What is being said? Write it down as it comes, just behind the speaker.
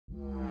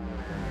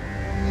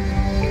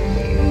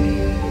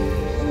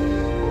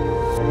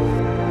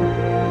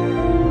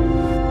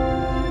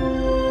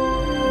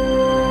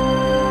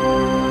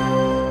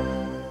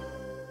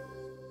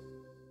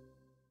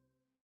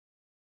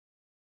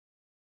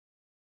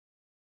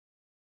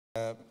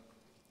I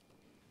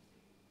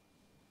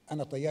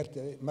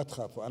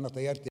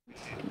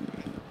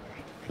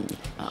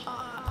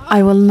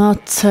will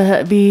not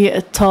be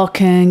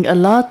talking a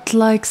lot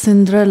like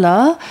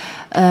Cinderella.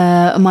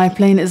 My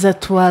plane is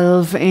at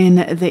 12 in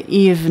the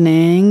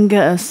evening,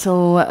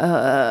 so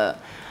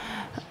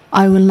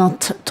I will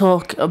not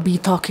be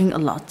talking a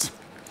lot.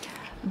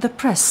 The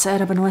press,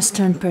 Arab and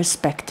Western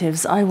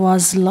perspectives. I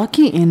was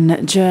lucky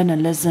in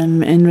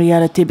journalism in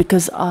reality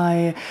because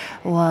I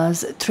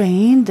was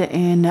trained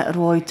in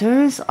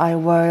Reuters. I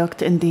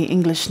worked in the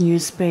English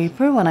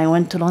newspaper. When I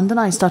went to London,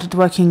 I started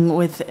working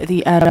with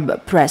the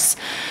Arab press.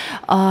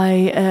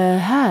 I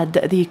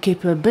had the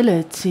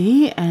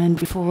capability, and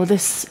before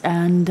this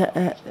and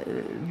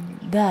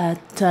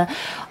that,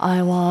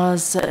 I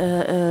was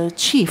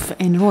chief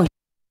in Reuters.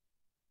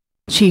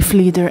 Chief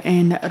leader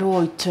in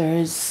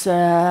Reuters.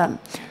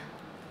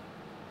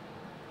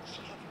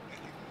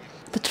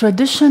 The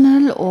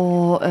traditional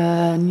or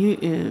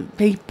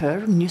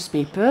newspaper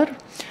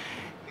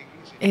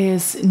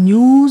is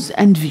news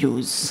and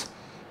views.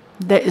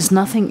 There is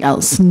nothing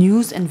else.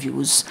 News and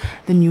views.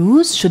 The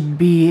news should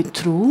be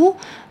true.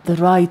 The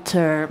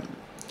writer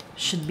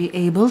should be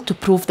able to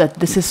prove that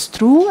this is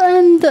true,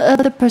 and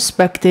the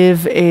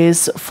perspective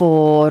is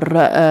for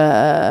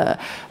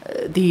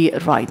the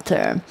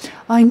writer.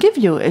 I give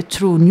you a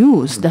true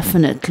news,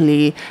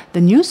 definitely. The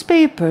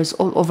newspapers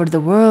all over the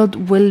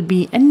world will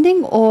be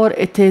ending, or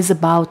it is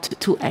about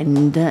to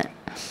end.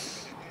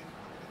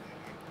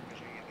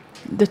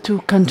 The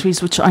two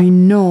countries which I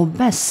know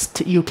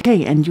best, UK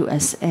and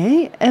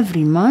USA,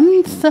 every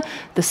month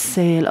the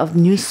sale of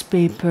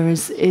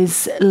newspapers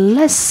is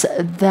less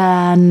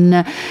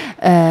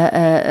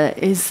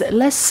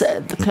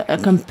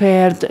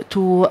compared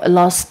to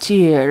last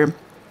year.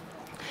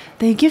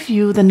 They give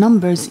you the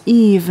numbers,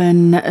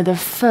 even the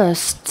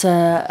first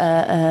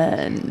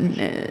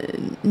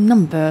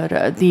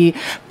number, the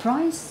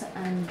price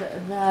and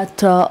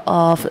that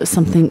of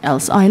something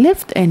else. I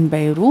lived in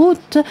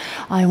Beirut.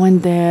 I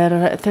went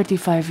there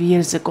 35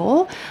 years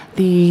ago.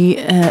 The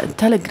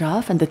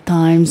Telegraph and the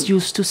Times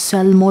used to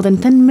sell more than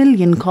 10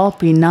 million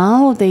copies.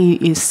 Now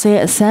they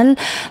sell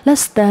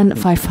less than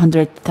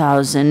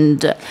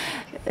 500,000.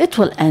 It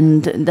will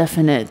end,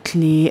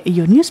 definitely.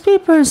 Your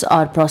newspapers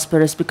are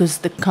prosperous because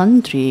the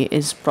country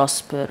is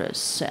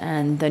prosperous.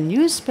 And the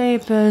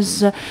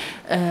newspapers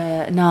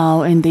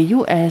now in the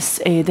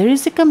USA, there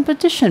is a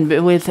competition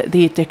with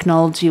the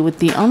technology, with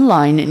the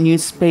online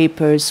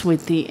newspapers,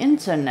 with the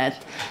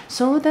internet.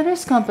 So there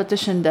is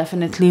competition,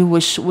 definitely,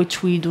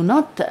 which we do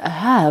not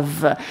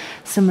have,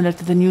 similar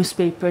to the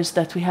newspapers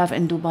that we have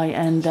in Dubai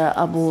and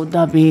Abu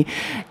Dhabi.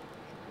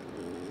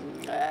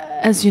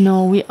 As you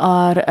know, we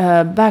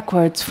are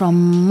backwards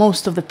from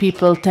most of the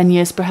people 10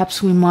 years.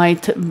 Perhaps we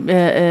might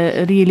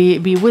really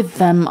be with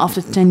them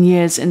after 10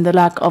 years in the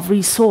lack of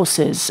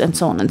resources and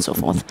so on and so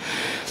forth.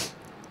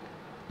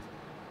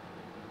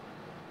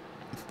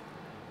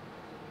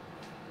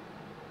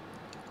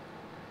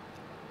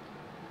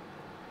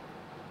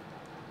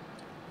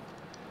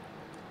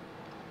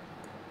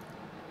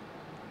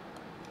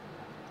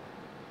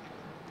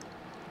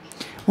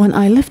 When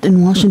I lived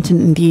in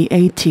Washington in the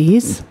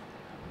 80s,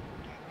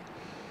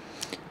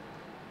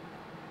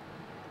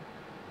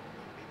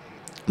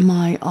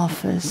 my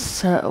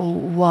office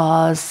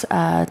was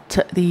at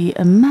the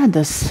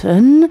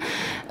Madison.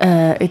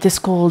 It is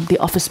called the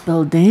office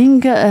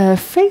building.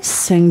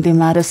 Facing the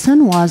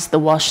Madison was the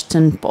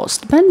Washington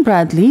Post. Ben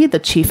Bradley, the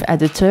chief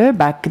editor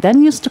back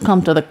then, used to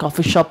come to the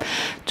coffee shop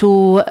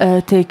to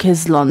take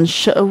his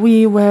lunch.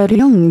 We were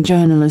young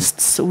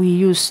journalists. We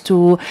used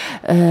to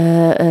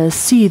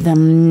see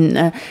them.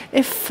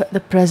 If the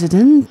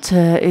president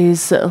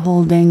is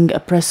holding a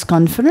press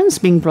conference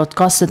being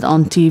broadcasted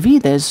on TV,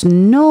 there's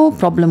no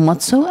problem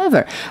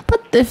whatsoever. But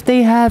if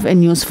they have a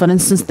news, for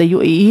instance, the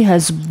UAE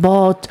has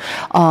bought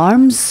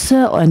arms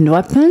and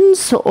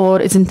weapons, or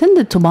is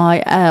intended to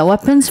buy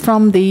weapons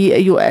from the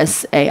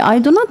USA, I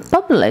do not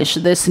publish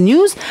this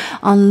news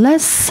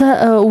unless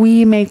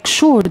we make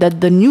sure that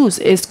the news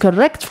is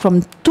correct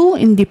from two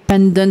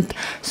independent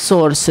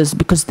sources,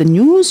 because the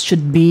news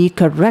should be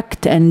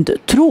correct and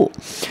true.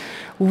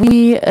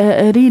 We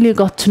really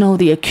got to know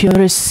the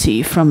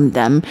accuracy from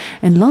them.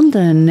 In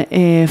London,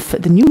 if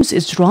the news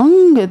is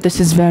wrong, this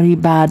is very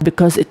bad,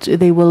 because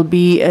they will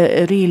be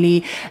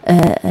really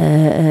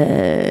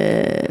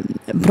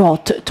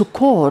brought to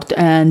court,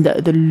 and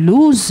the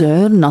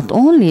loser not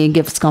only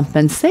gives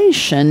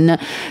compensation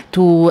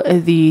to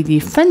the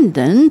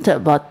defendant,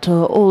 but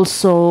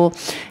also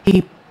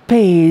he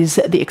pays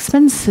the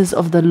expenses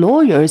of the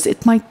lawyers.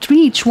 It might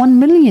reach £1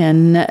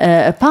 million,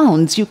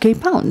 UK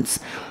pounds.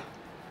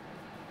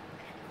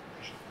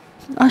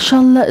 I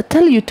shall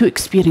tell you two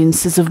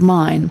experiences of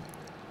mine.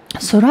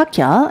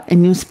 Surakia, a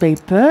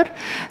newspaper,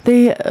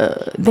 they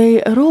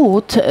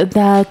wrote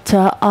that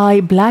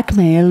I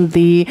blackmail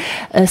the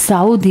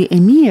Saudi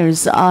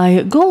emirs.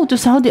 I go to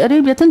Saudi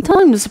Arabia 10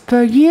 times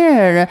per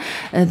year.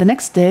 The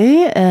next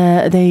day,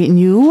 they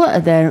knew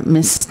their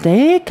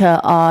mistake.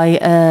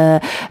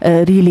 I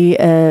really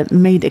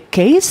made a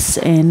case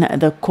in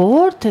the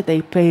court.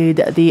 They paid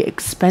the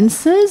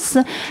expenses.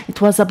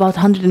 It was about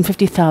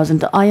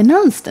 150,000. I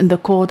announced in the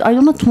court, I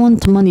do not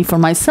want money for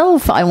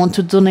myself. I want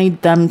to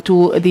donate them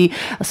to the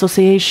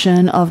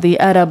Association of the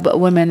Arab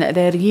Women.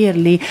 Their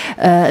yearly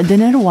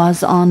dinner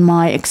was on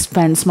my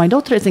expense. My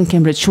daughter is in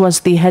Cambridge. She was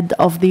the head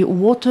of the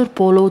water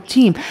polo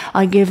team.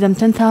 I gave them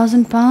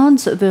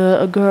 £10,000.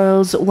 The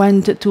girls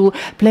went to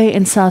play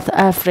in South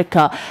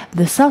Africa.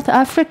 The South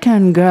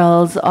African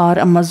girls are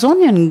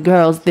Amazonian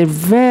girls. They're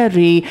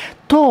very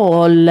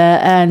tall,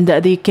 and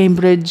the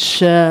Cambridge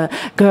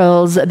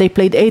girls, they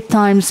played 8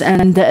 times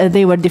and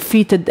they were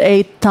defeated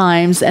 8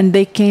 times, and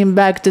they came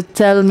back to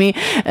tell me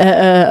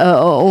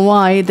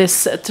why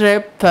this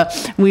trip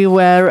we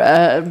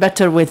were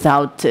better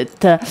without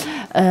it.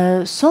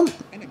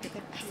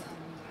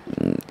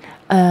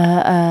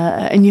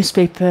 A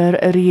newspaper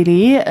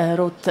really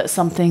wrote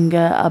something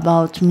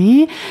about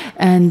me,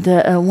 and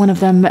one of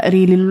them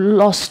really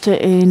lost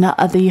in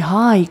the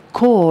High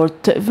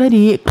Court,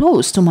 very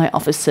close to my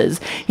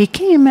offices. He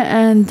came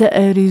and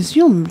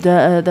resumed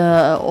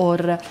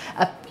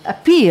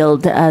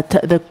appealed at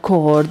the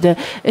court.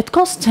 It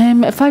cost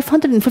him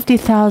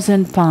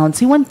 £550,000.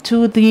 He went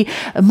to the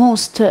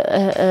most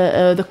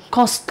the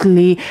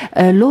costly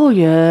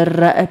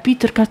lawyer,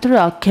 Peter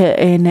Carterack,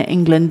 in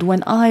England.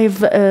 When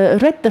I've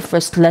read the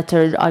first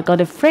letter, I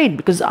got afraid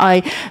because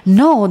I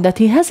know that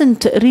he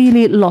hasn't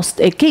really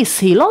lost a case.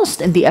 He lost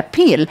in the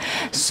appeal.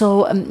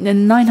 So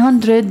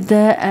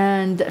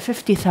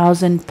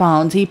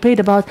 £950,000. He paid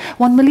about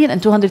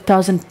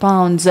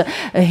 £1,200,000.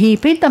 He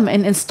paid them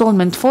in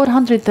installment,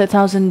 400,000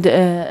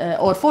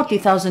 or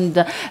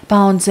 40,000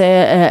 pounds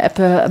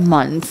per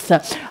month.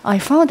 I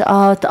found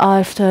out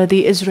after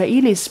the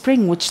Israeli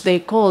Spring, which they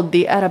called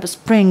the Arab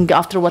Spring,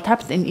 after what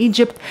happened in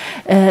Egypt,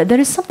 there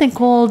is something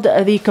called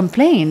the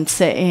complaints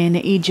in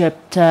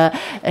Egypt,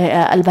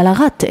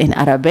 al-balaghat in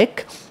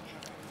Arabic.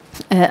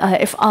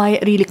 If I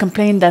really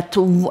complain that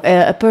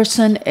a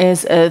person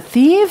is a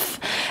thief,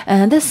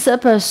 and this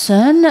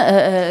person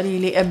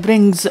really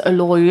brings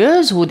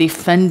lawyers who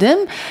defend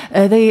him,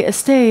 they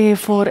stay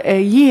for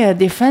a year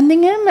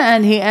defending him,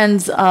 and he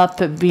ends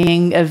up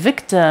being a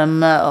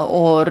victim,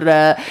 or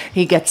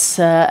he gets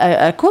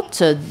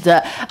acquitted.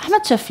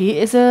 Ahmed Shafi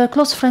is a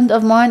close friend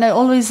of mine. I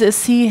always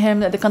see him.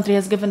 The country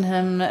has given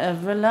him a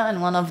villa in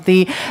one of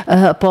the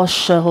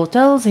posh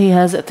hotels. He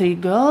has 3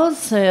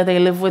 girls. They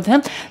live with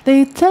him.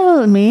 They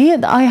tell me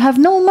I have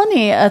no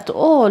money at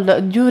all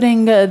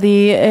during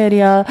the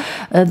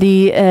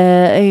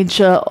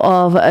age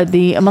of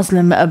the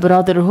Muslim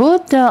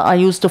Brotherhood. I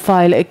used to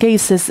file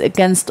cases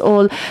against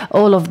all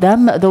of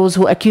them, those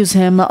who accuse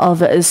him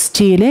of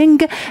stealing,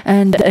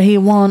 and he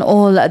won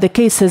all the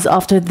cases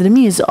after the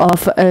demise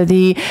of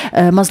the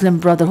Muslim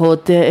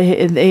Brotherhood.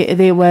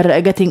 They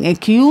were getting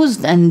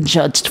accused and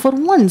judged for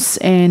once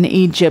in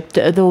Egypt.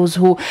 Those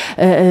who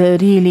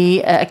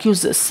really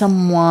accuse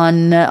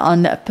someone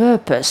on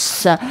purpose,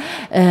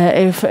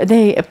 if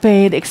they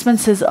pay the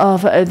expenses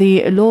of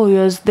the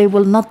lawyers, they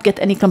will not get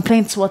any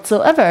complaints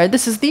whatsoever.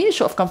 This is the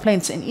issue of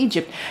complaints in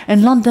Egypt.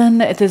 In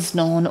London, it is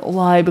known.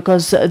 Why?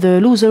 Because the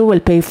loser will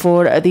pay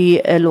for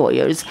the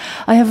lawyers.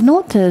 I have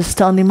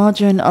noticed on the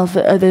margin of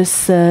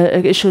this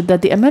issue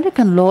that the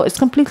American law is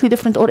completely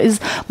different, or is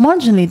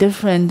marginally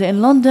different.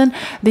 In London,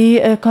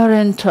 the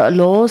current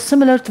law,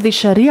 similar to the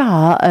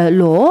Sharia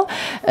law,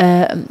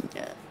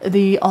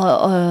 the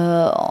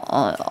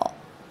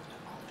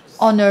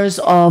honors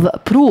of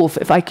proof.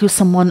 If I accuse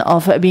someone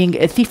of being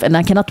a thief and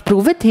I cannot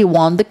prove it, he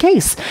won the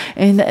case.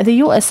 In the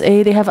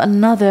USA, they have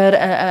another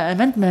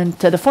amendment,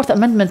 the 4th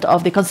Amendment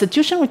of the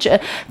Constitution, which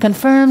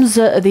confirms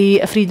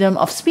the freedom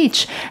of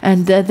speech.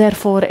 And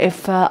therefore,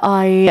 if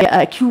I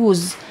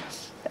accuse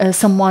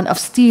someone of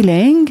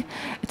stealing,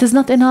 it is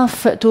not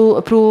enough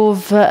to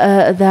prove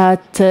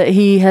that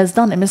he has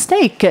done a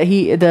mistake.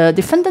 The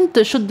defendant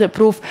should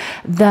prove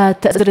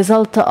that as a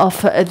result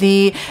of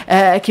the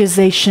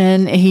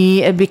accusation,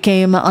 he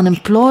became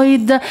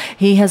unemployed,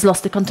 he has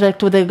lost the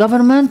contract with the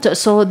government,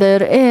 so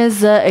there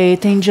is a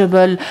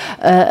tangible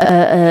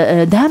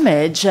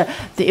damage.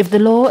 If the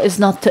law is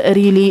not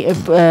really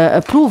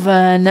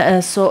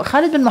proven, so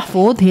Khalid bin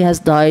Mahfoud, he has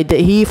died.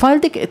 He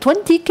filed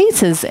 20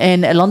 cases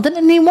in London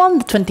and he won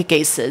the 20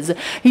 cases.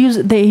 He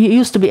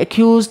used to be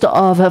accused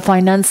of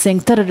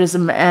financing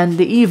terrorism and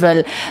the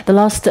evil. The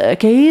last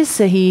case,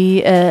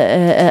 he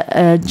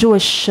a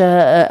Jewish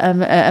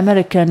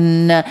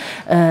American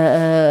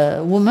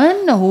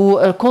woman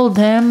who called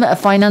him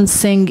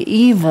financing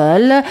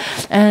evil,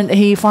 and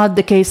he fought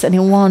the case and he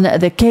won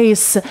the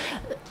case.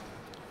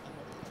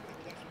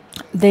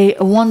 they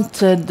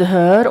wanted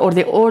her, or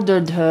they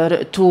ordered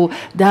her to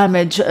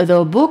damage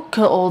the book,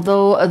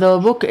 although the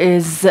book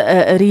is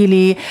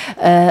really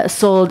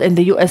sold in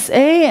the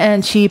USA,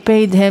 and she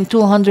paid him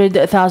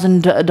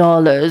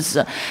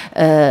 $200,000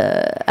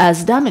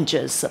 as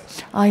damages.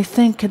 I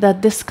think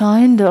that this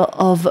kind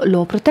of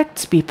law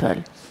protects people,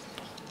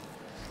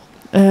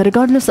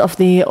 regardless of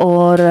the,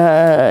 or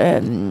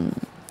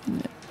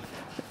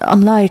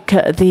unlike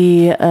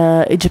the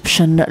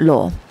Egyptian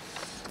law.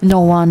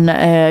 No one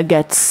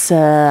gets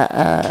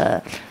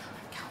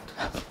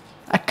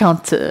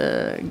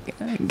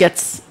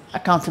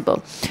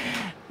accountable.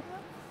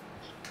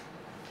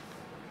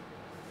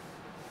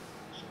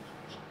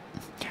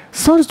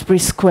 Salisbury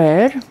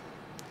Square,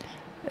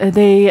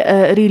 they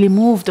really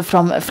moved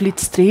from Fleet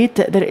Street.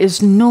 There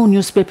is no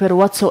newspaper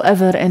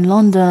whatsoever in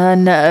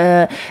London.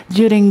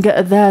 During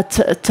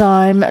that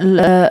time,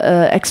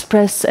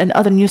 Express and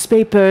other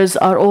newspapers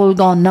are all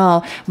gone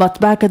now, but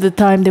back at the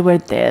time they were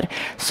there.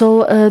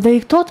 So they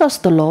taught us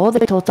the law.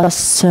 They taught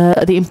us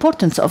the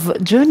importance of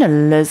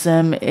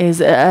journalism is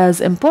as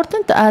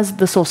important as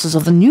the sources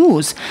of the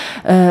news.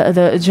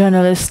 The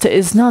journalist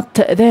is not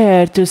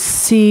there to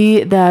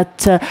see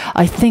that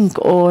I think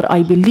or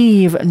I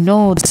believe.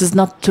 No, this is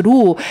not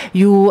true.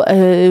 You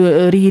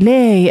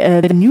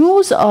relay the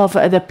news of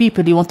the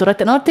people. You want to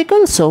write an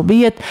article, so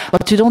be it,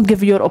 but you don't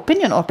give your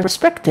opinion or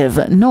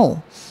perspective.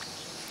 No.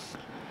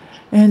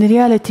 In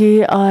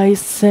reality, I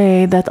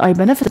say that I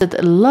benefited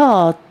a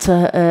lot,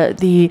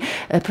 the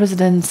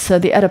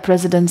Arab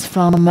presidents,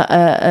 from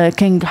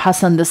King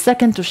Hassan II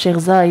to Sheikh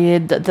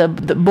Zayed.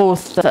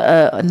 Both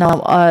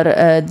now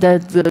are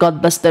dead,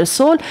 God bless their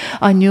soul.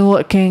 I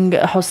knew King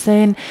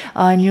Hussein,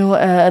 I knew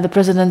the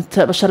President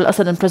Bashar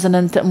al-Assad and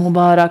President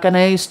Mubarak, and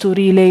I used to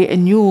relay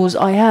news.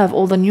 I have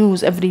all the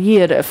news every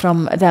year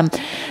from them.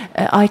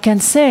 I can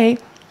say,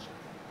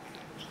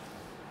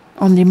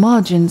 on the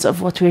margins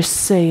of what we're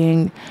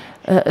saying,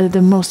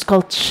 the most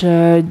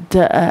cultured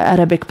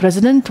Arabic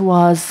president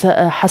was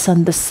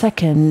Hassan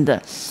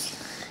II.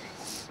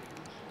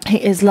 He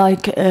is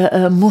like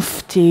a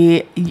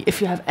mufti.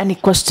 If you have any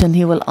question,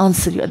 he will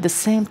answer you. At the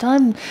same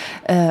time,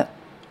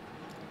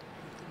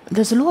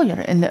 there's a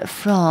lawyer in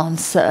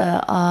France.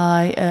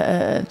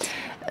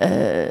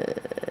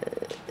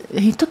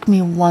 He took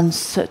me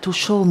once to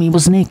show me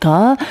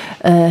Buznika,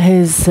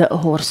 his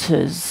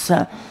horses.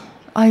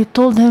 I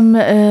told him,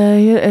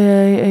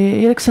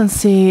 Your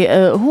Excellency,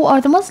 who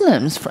are the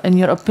Muslims, in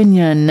your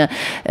opinion?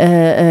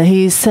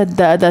 He said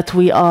that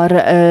we are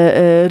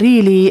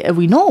really,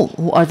 we know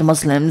who are the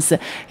Muslims.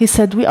 He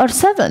said, we are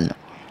 7.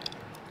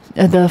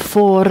 The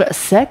 4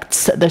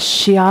 sects, the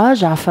Shia,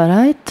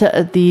 Ja'farite,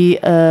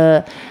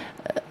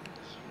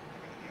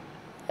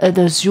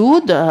 the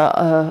Zud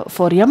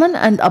for Yemen,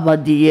 and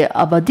Abadi.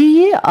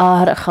 Abadi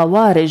are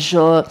Khawarij.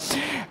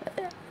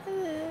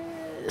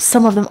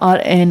 Some of them are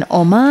in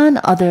Oman,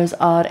 others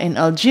are in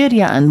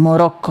Algeria and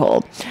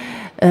Morocco.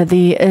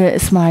 The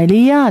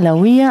Ismailiyya,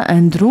 Alawiyya,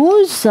 and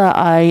Druze,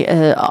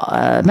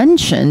 I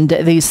mentioned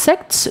these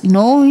sects.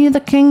 No, the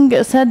king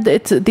said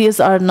these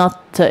are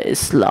not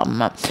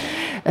Islam.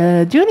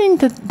 During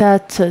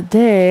that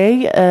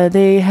day,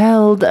 they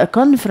held a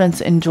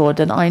conference in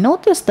Jordan. I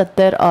noticed that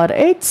there are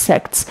 8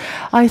 sects.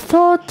 I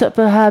thought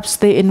perhaps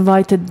they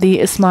invited the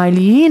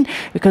Ismailiyin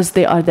because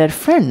they are their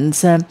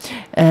friends.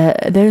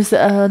 There's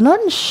a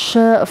lunch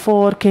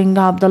for King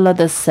Abdullah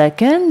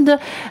II,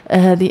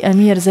 the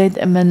Emir Zayed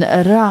ibn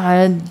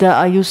Ra'ad.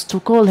 I used to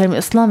call him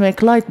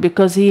Islamic Light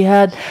because he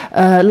had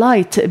a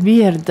light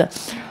beard.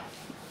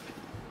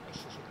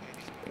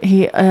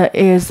 He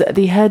is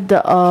the head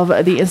of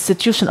the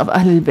institution of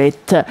Ahlul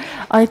Bayt.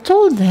 I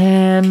told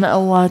him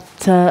what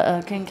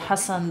King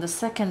Hassan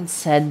II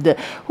said.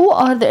 Who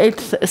are the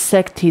 8th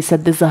sect? He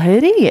said the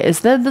Zahiri. Is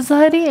there the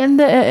Zahiri in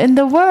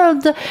the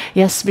world?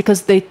 Yes,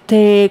 because they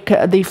take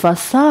the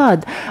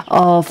facade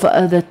of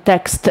the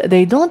text.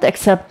 They don't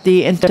accept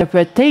the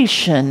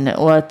interpretation.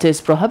 What is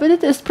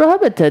prohibited is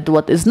prohibited.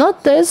 What is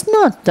not is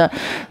not.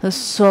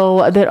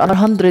 So there are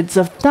hundreds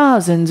of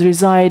thousands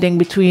residing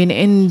between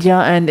India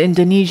and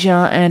Indonesia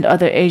and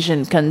other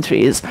Asian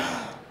countries.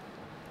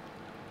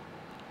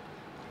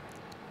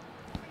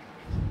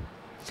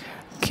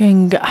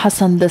 King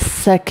Hassan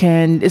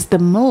II is the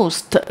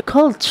most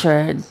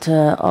cultured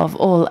of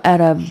all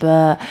Arab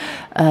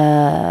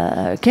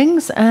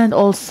kings, and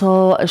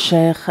also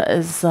Sheikh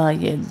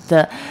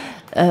Zayed.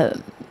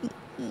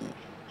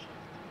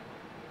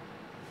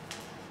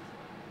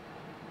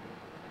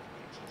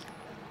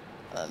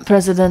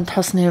 President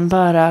Hosni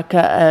Mubarak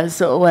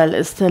as well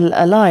is still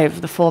alive,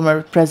 the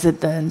former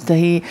president.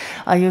 I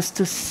used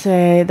to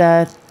say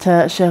that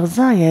Sheikh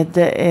Zayed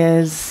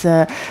is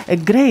a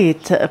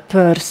great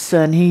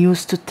person. He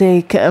used to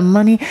take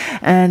money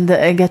and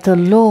get a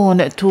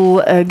loan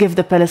to give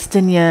the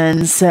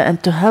Palestinians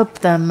and to help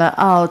them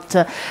out.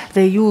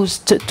 They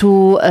used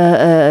to,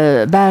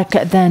 back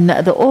then,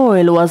 the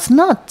oil was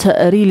not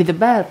really, the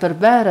barrel per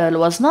barrel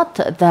was not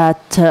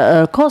that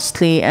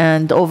costly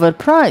and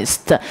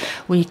overpriced.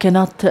 We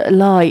cannot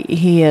lie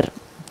here.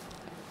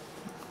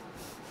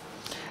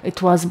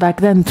 It was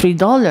back then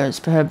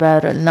 $3 per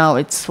barrel. Now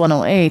it's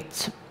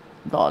 $108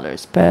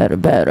 per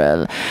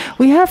barrel.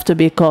 We have to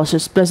be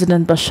cautious.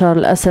 President Bashar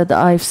al-Assad,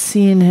 I've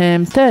seen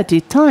him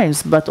 30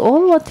 times, but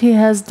all what he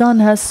has done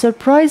has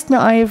surprised me.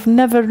 I've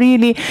never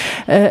really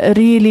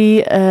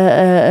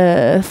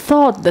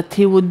thought that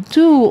he would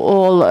do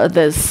all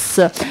this.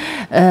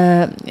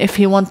 If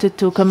he wanted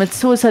to commit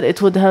suicide,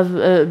 it would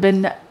have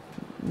been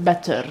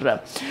better.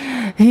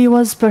 He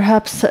was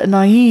perhaps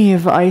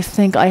naive. I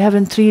think I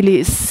haven't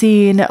really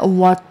seen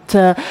what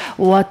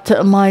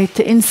might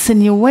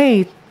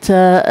insinuate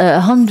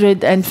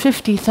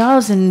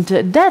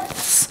 150,000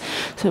 deaths,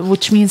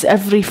 which means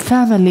every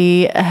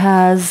family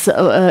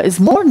is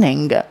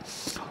mourning.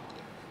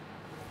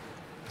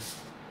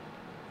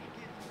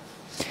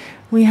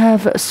 We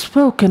have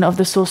spoken of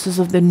the sources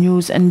of the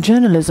news and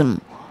journalism.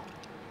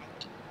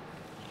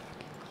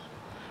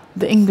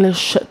 The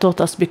English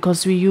taught us,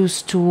 because we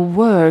used to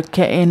work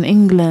in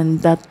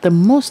England, that the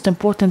most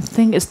important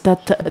thing is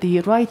that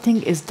the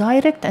writing is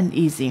direct and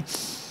easy.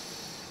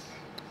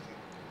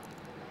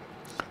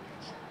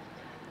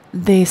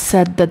 They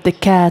said that the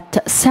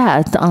cat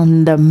sat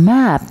on the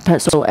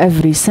map, so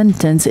every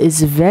sentence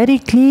is very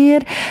clear,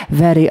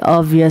 very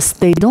obvious.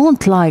 They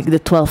don't like the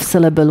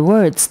 12-syllable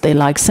words. They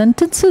like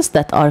sentences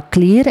that are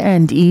clear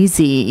and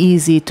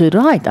easy to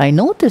write. I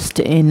noticed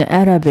in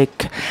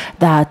Arabic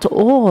that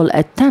all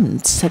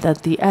attempts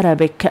that the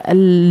Arabic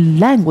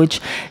language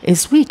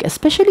is weak,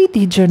 especially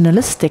the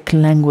journalistic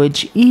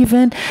language.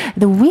 Even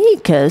the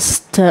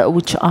weakest,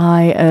 which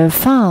I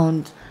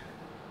found,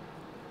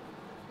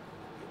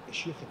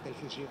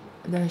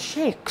 the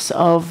sheikhs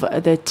of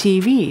the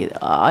TV.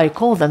 I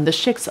call them the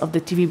sheikhs of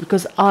the TV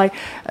because I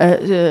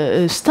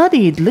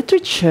studied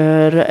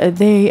literature.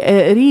 They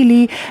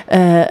really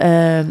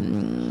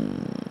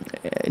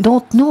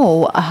don't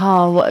know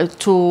how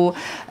to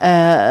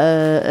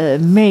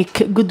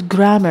make good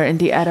grammar in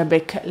the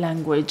Arabic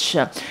language.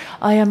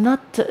 I am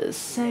not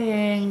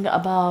saying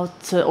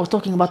about or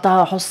talking about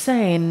Taha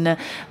Hussein,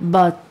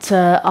 but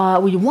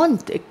we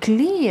want a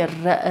clear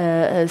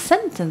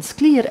sentence,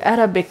 clear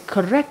Arabic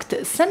correct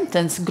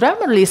sentence,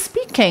 grammarly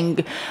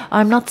speaking.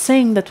 I'm not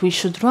saying that we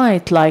should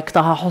write like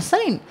Taha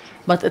Hussein,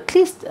 but at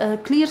least a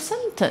clear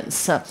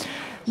sentence.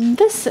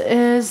 This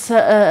is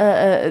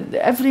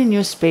every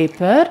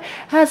newspaper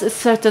has a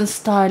certain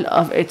style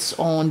of its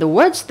own. The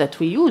words that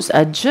we use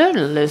as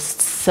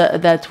journalists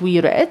that we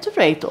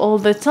reiterate all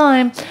the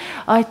time,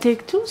 I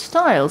take two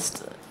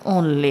styles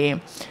only.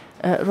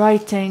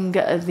 Writing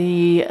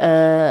the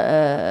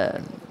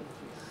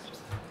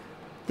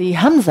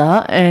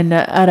Hamza in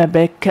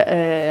Arabic,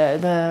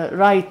 the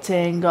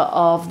writing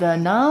of the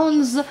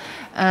nouns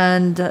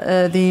and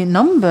the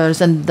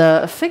numbers and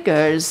the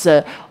figures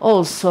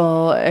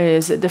also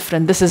is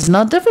different. This is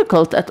not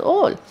difficult at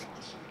all.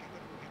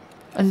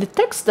 And the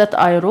text that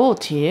I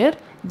wrote here,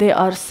 they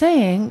are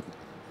saying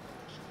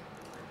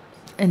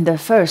in the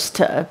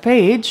first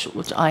page,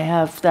 which I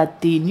have,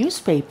 that the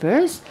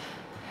newspapers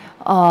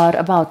are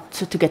about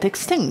to get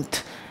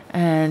extinct.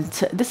 And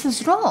this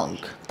is wrong.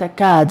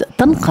 تكاد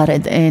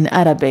تنقرض in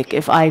Arabic.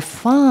 If I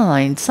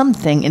find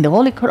something in the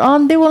Holy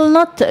Quran, they will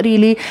not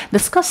really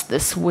discuss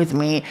this with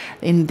me.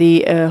 In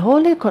the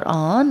Holy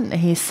Quran,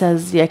 he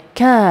says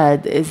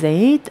يكاد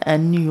زيد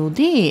أن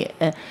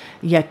يضيء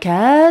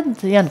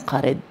يكاد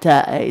ينقرض.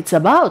 It's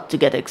about to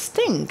get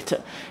extinct.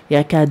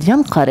 يكاد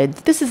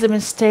ينقرض. This is a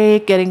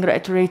mistake getting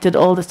reiterated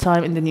all the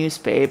time in the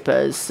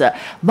newspapers.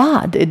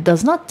 But it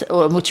does not,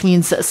 which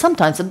means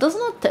sometimes it does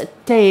not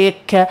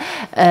take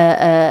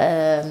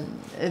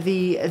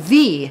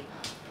the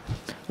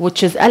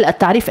which is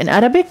al-tarif in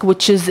Arabic,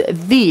 which is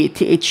the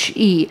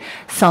the.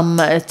 Some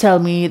tell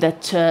me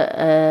that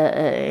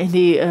in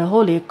the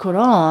Holy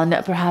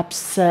Quran,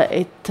 perhaps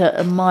it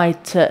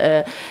might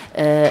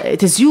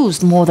it is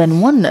used more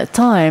than one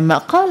time.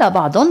 قال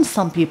بعض,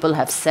 some people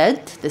have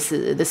said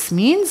this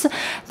means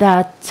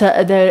that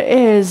there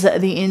is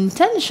the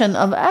intention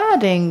of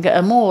adding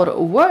more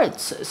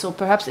words, so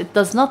perhaps it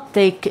does not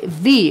take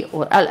the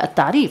or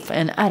al-tarif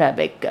in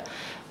Arabic.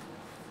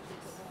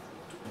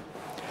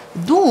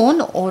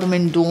 Dun or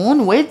min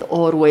dun, with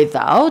or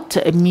without,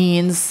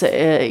 means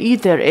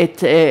either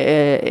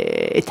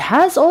it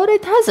has or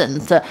it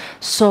hasn't.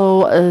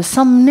 So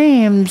some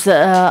names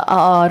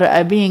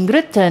are being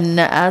written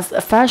as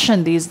a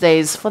fashion these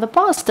days. For the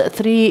past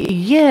 3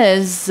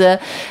 years,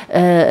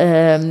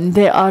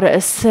 they are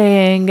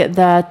saying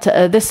that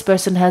this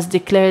person has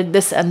declared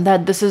this and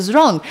that. This is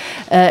wrong.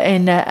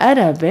 In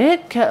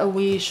Arabic,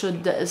 we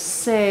should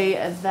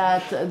say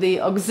that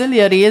the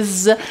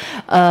auxiliaries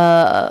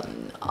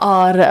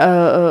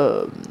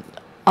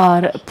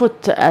are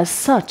put as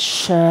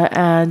such,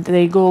 and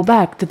they go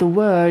back to the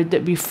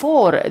word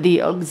before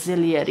the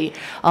auxiliary.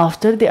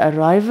 After the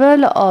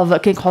arrival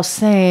of King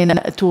Hussein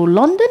to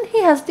London,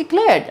 he has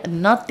declared,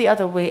 not the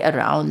other way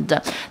around.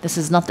 This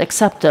is not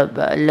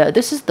acceptable.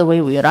 This is the way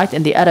we write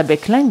in the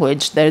Arabic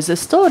language. There is a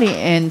story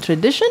in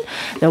tradition.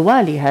 The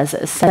Wali has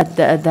said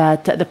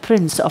that the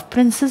Prince of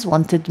Princes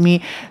wanted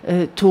me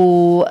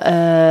to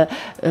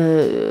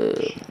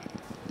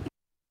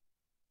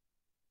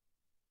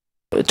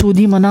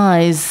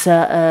demonize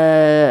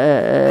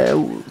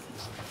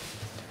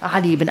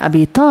Ali ibn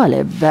Abi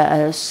Talib.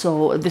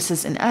 So this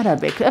is in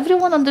Arabic.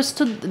 Everyone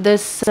understood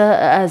this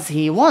as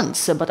he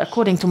wants, but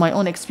according to my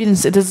own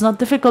experience, it is not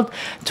difficult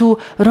to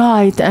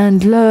write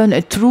and learn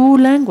a true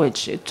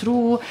language, a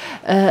true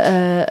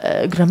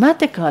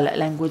grammatical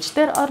language.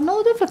 There are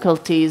no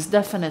difficulties,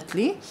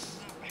 definitely.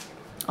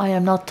 I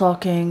am not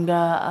talking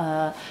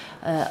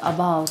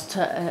about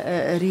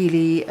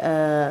really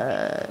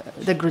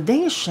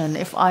degradation.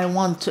 If I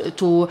want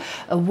to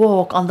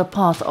walk on the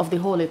path of the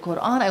Holy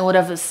Quran, I would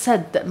have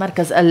said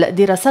مركز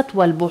الدراسات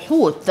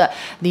والبحوث,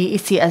 the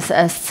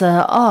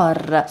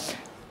ECSSR.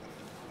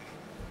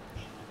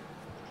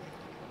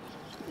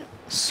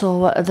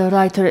 So the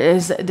writer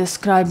is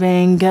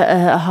describing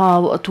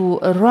how to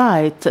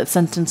write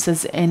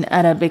sentences in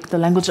Arabic. The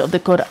language of the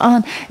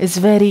Quran is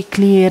very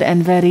clear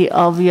and very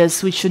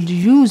obvious. We should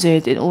use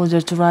it in order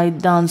to write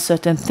down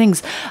certain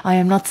things. I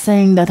am not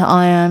saying that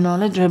I am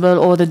knowledgeable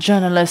or the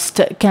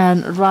journalist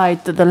can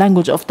write the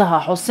language of Taha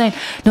Hussein.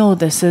 No,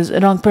 this is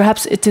wrong.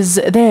 Perhaps it is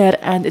there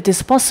and it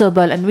is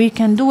possible and we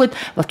can do it,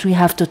 but we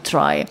have to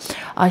try.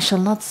 I shall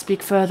not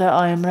speak further.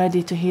 I am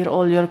ready to hear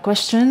all your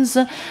questions,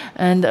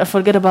 and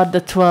forget about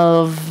the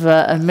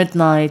 12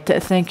 midnight.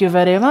 Thank you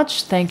very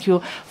much. Thank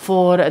you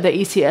for the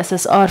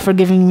ECSSR for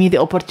giving me the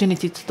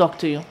opportunity to talk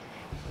to you.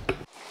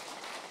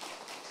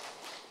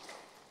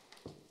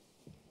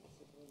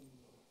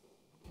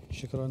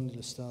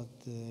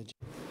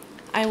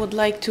 I would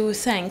like to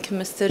thank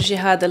Mr.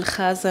 Jihad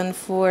Al-Khazen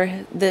for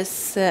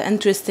this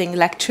interesting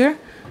lecture.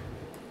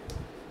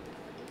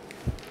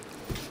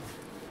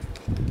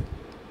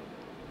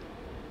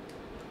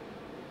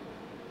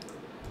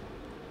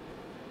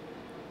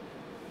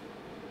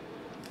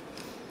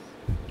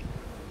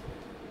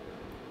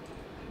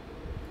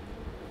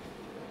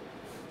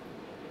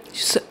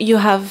 So you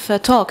have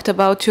talked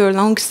about your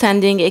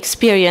long-standing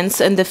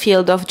experience in the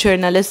field of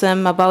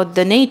journalism, about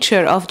the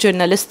nature of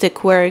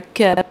journalistic work,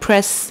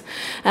 press,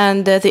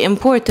 and the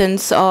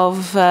importance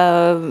of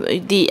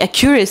the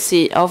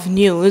accuracy of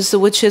news,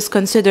 which is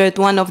considered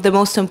one of the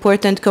most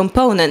important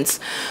components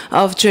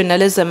of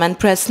journalism and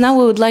press. Now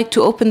we would like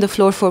to open the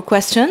floor for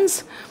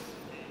questions.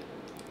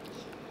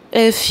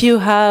 If you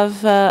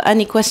have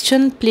any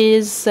question,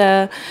 please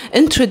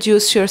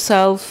introduce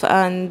yourself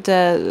and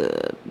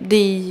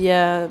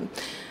the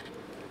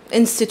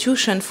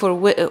institution for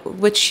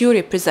which you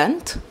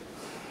represent.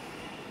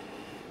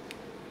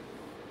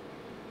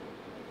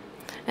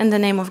 In the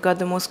name of God,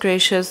 the most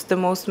gracious, the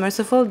most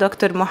merciful,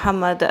 Dr.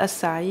 Muhammad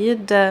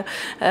As-Saeed,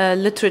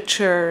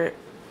 literature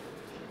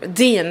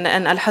Dean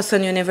in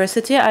Al-Hassan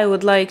University, I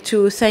would like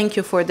to thank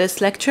you for this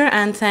lecture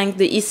and thank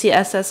the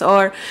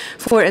ECSSR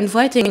for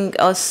inviting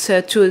us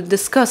to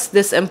discuss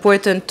this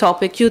important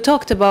topic. You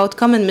talked about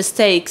common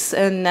mistakes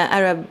in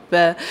Arab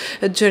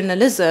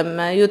journalism.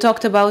 You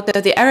talked about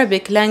the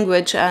Arabic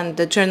language and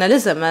the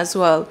journalism as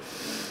well.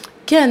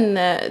 Can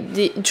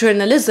the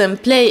journalism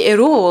play a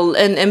role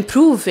in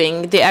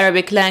improving the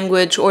Arabic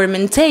language or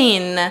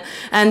maintain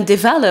and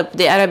develop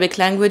the Arabic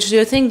language? Do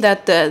you think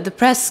that the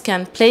press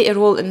can play a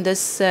role in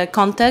this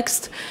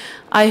context?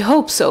 I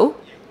hope so,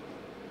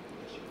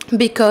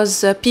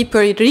 because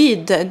people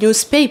read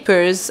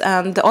newspapers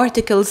and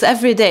articles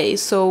every day,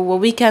 so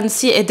we can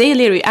see a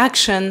daily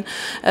reaction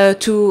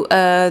to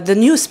the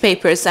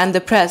newspapers and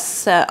the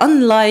press,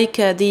 unlike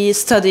the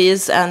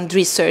studies and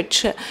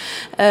research.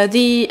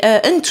 The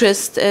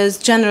interest is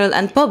general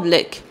and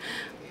public.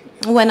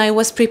 When I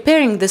was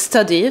preparing the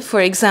study,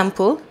 for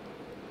example,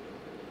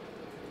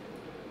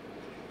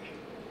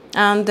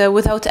 and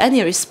without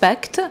any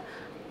respect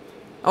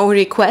or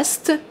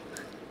request,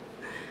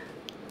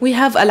 we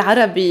have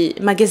Al-Arabi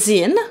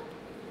magazine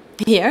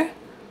here.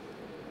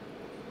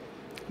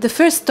 The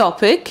first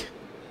topic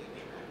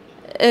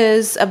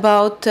is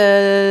about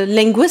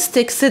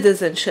linguistic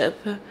citizenship.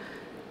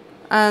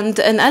 And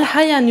in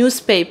Al-Hayat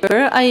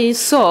newspaper, I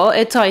saw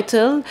a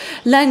title,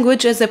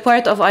 Language as a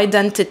Part of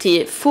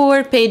Identity,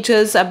 4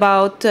 pages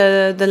about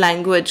the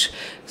language.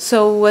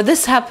 So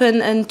this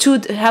happened in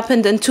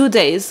 2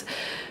 days.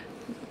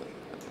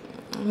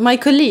 My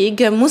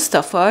colleague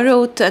Mustafa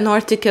wrote an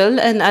article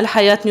in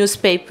Al-Hayat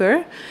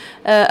newspaper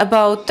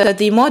about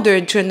the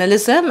modern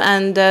journalism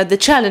and the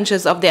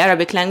challenges of the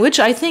Arabic language.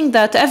 I think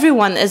that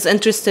everyone is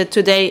interested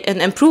today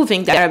in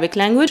improving the Arabic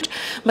language,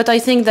 but I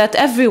think that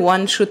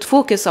everyone should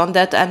focus on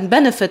that and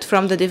benefit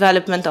from the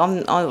development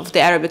of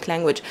the Arabic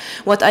language.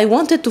 What I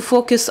wanted to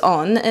focus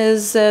on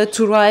is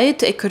to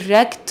write a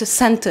correct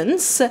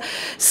sentence,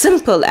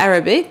 simple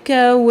Arabic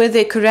with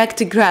a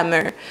correct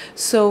grammar.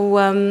 So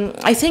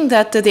I think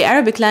that the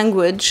Arabic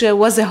language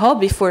was a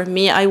hobby for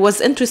me. I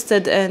was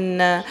interested in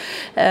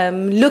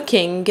looking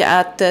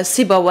at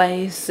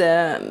Sibawayh's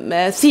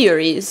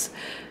theories.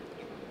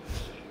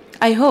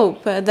 I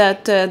hope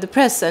that the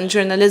press and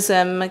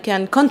journalism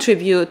can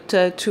contribute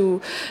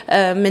to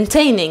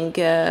maintaining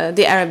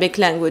the Arabic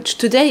language.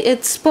 Today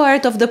it's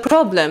part of the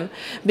problem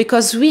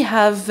because we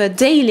have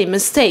daily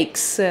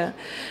mistakes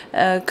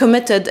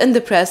committed in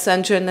the press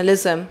and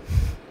journalism.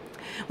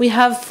 we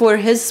have for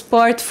his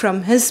part, from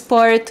his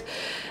part,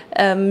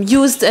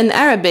 used in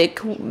Arabic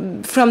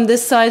from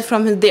this side,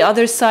 from the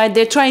other side.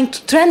 They're trying to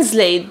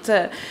translate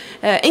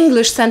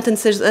English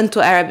sentences into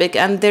Arabic,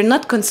 and they're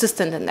not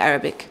consistent in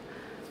Arabic.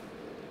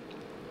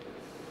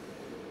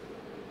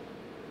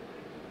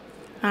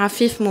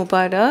 Afif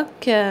Mubarak,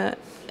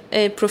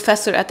 a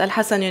professor at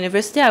Al-Khazen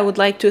University. I would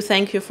like to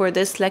thank you for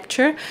this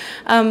lecture.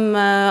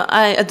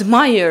 I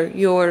admire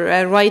your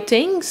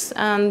writings,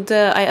 and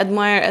I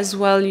admire as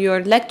well your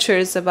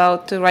lectures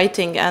about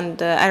writing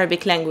and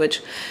Arabic language.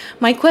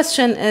 My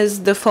question is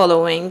the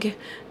following.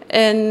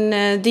 In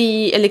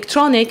the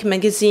electronic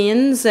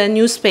magazines,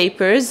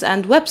 newspapers,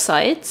 and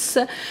websites,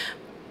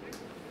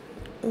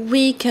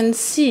 we can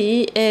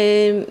see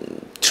a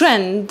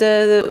trend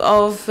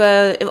of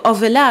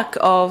a lack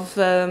of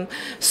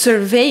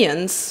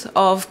surveillance,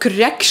 of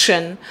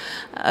correction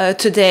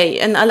today.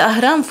 In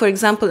Al-Ahram, for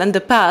example, in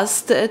the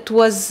past, it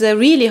was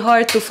really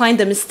hard to find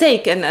a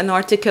mistake in an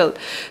article.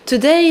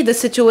 Today, the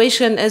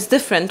situation is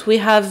different. We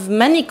have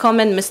many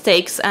common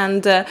mistakes,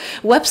 and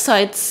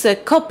websites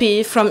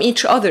copy from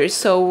each other.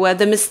 So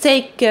the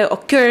mistake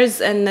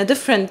occurs in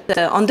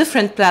on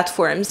different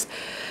platforms.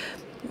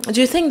 Do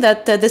you think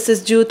that this is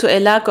due to a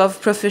lack of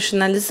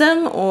professionalism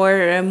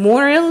or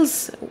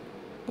morals?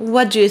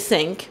 What do you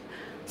think?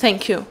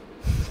 Thank you.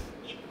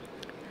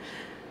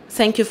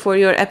 Thank you for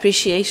your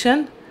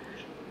appreciation.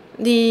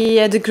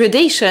 The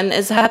degradation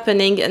is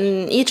happening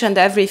in each and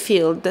every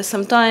field.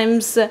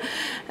 Sometimes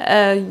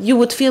you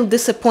would feel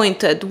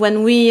disappointed.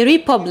 When we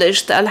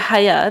republished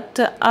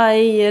Al-Hayat,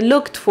 I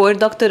looked for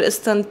Dr.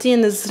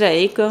 Sultan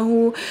Zayed,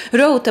 who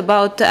wrote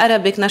about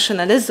Arabic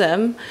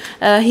nationalism.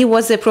 He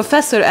was a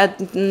professor at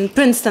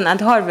Princeton and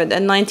Harvard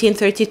in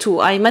 1932.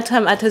 I met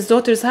him at his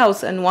daughter's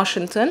house in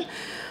Washington.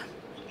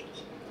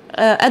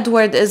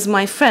 Edward is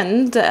my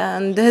friend,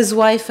 and his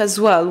wife as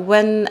well.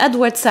 When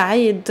Edward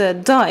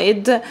Zayed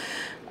died,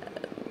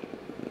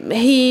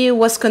 he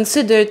was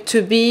considered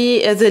to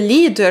be the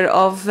leader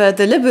of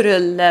the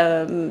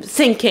liberal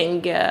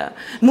thinking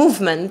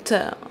movement.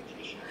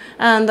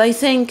 And I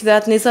think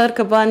that Nizar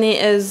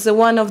Qabbani is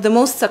one of the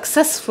most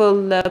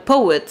successful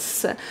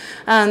poets,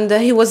 and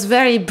he was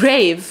very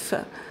brave.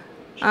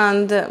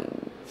 And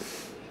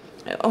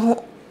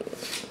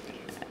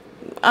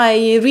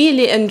I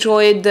really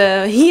enjoyed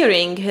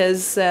hearing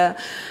his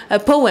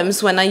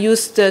poems when I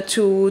used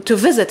to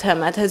visit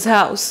him at his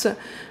house.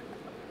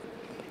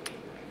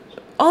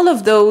 All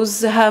of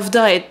those have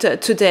died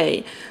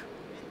today.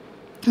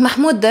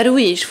 Mahmoud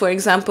Darwish, for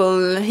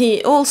example,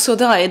 he also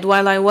died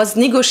while I was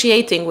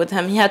negotiating with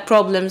him. He had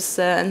problems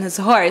in his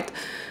heart.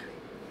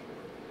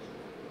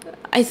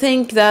 I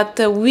think that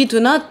we do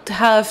not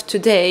have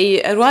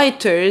today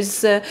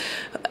writers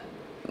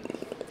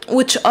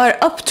which are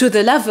up to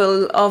the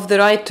level of the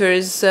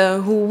writers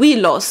who we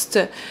lost.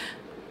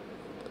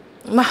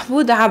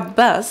 Mahmoud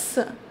Abbas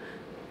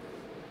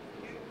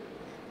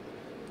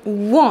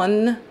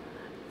won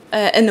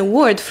an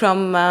award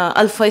from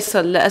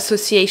Al-Faisal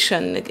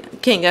Association,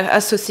 King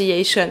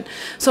Association.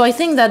 So I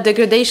think that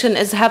degradation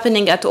is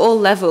happening at all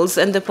levels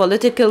in the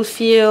political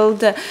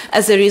field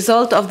as a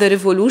result of the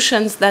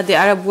revolutions that the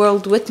Arab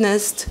world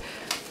witnessed.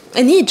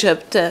 In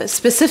Egypt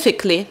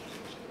specifically,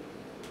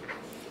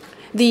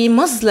 the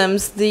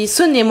Muslims, the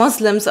Sunni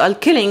Muslims, are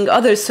killing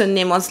other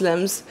Sunni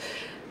Muslims.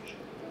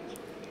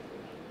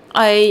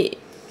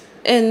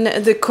 In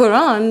the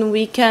Quran,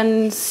 we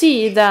can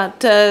see that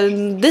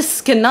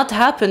this cannot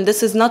happen.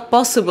 This is not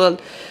possible.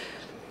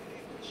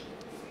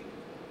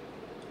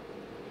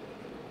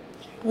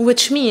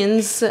 Which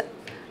means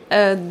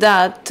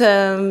that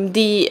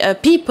the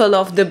people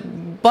of the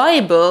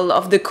Bible,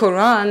 of the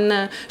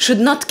Quran, should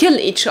not kill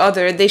each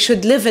other. They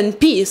should live in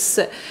peace.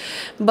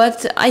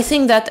 But I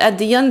think that at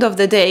the end of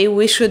the day,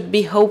 we should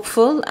be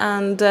hopeful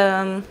and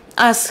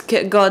ask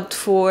God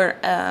for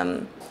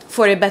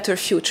a better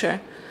future.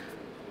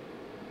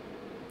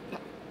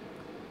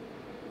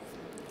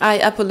 I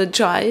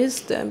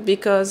apologized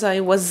because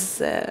I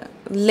was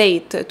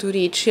late to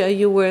reach.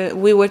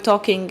 We were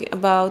talking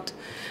about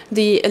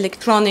the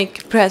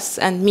electronic press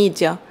and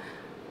media.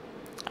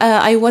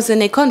 I was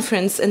in a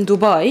conference in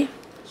Dubai,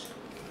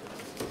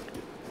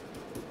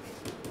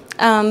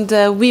 and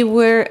we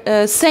were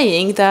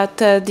saying that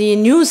the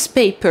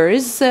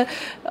newspapers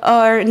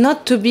are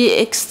not to be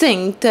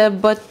extinct,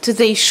 but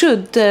they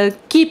should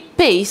keep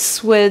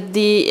pace with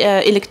the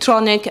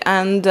electronic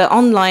and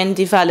online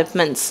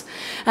developments.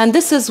 And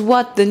this is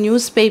what the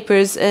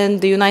newspapers in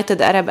the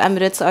United Arab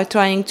Emirates are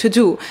trying to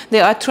do. They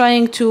are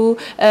trying to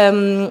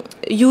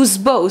use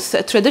both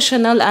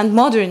traditional and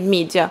modern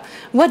media.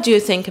 What do you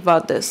think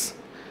about this?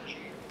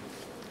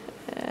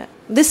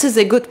 This is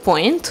a good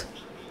point.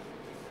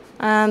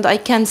 And I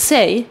can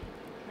say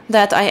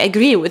that I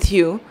agree with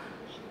you,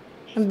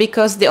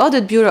 because the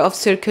Audit Bureau of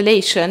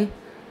Circulation,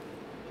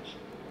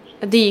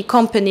 the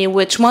company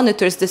which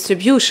monitors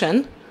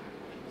distribution,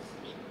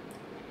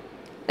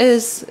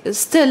 is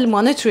still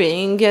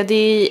monitoring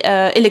the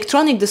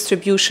electronic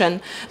distribution,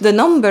 the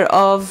number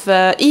of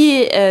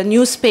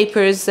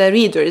e-newspapers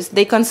readers.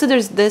 They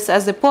consider this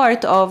as a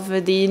part of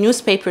the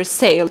newspaper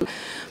sale.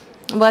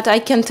 But I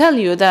can tell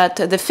you that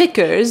the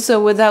figures,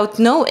 without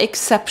no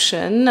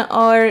exception,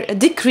 are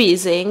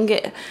decreasing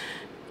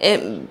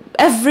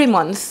every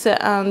month,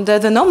 and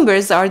the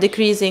numbers are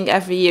decreasing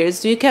every year.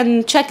 So you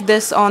can check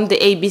this on the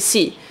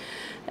ABC.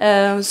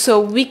 So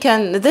we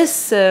can,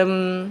 this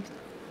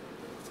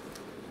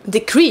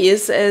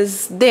decrease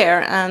is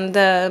there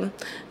and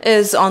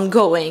is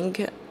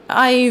ongoing.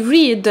 I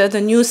read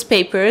the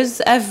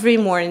newspapers every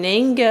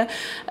morning,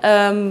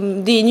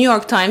 the New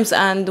York Times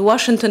and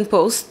Washington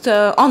Post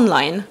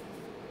online.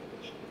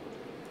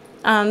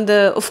 And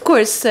of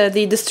course,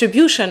 the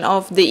distribution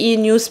of the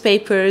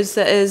e-newspapers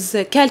is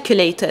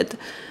calculated.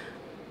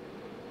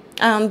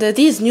 And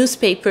these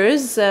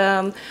newspapers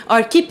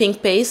are keeping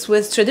pace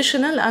with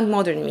traditional and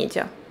modern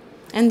media.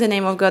 In the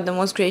name of God, the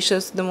most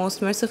gracious, the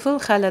most merciful,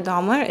 Khaled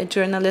Omar, a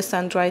journalist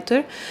and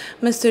writer.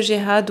 Mr.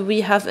 Jihad,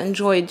 we have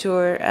enjoyed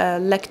your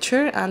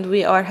lecture and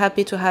we are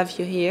happy to have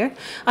you here.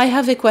 I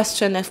have a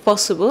question, if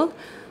possible.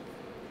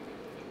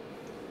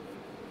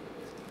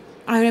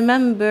 I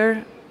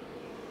remember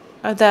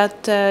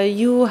that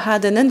you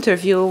had an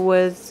interview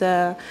with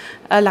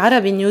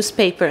Al-Arabi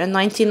newspaper in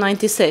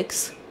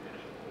 1996.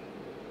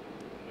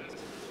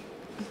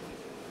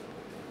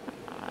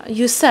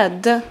 You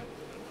said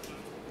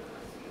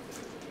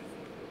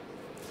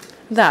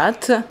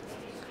that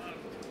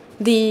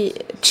the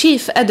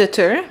chief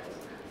editor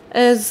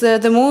is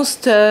the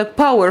most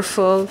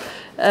powerful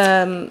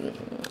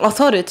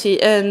authority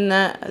in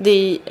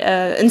the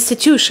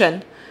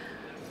institution.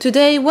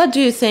 Today, what do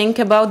you think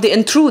about the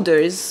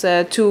intruders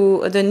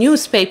to the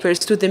newspapers,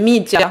 to the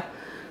media?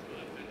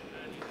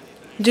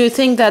 Do you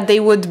think that they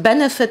would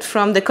benefit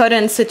from the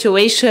current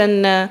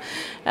situation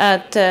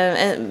amid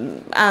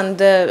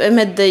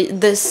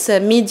this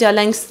media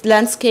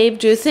landscape?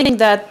 Do you think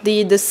that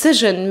the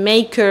decision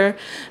maker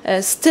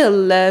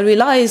still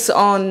relies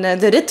on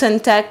the written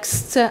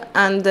text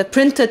and the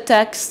printed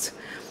text?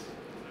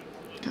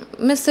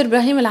 Mr.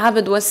 Ibrahim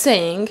Al-Abid was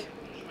saying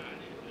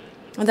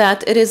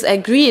that it is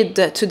agreed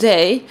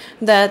today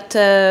that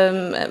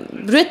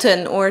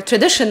written or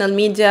traditional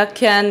media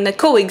can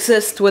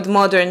coexist with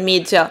modern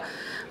media.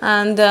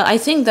 And I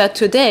think that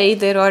today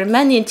there are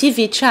many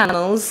TV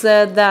channels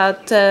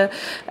that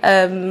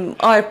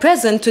are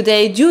present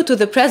today due to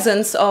the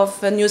presence of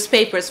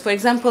newspapers. For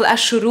example,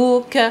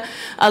 Ash-Shuruq,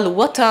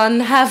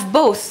 Al-Watan have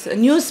both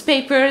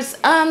newspapers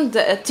and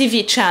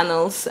TV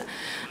channels.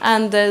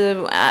 And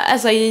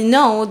as I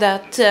know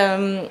that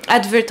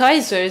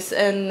advertisers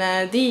in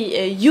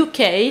the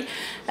UK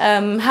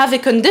have a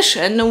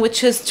condition,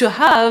 which is to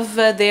have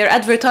their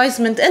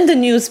advertisement in the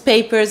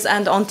newspapers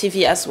and on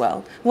TV as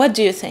well. What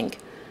do you think?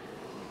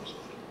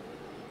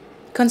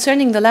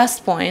 Concerning the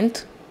last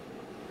point,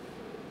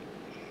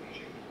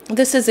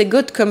 this is a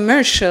good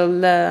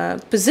commercial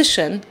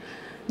position.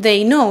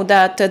 They know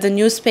that the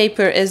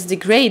newspaper is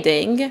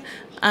degrading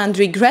and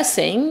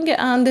regressing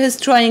and is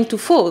trying to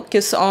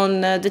focus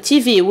on the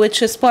TV,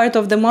 which is part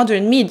of the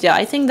modern media.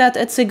 I think that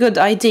it's a good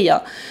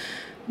idea.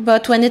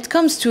 But when it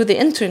comes to the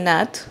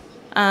internet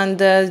and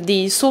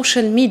the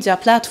social media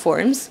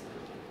platforms,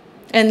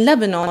 in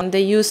Lebanon,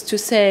 they used to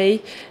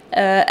say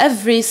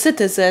every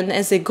citizen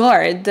is a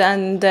guard,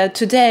 and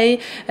today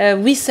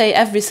we say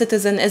every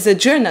citizen is a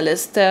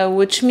journalist,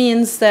 which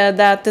means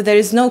that there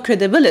is no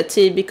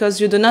credibility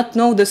because you do not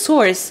know the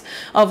source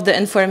of the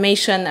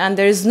information and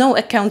there is no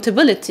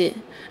accountability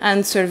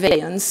and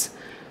surveillance.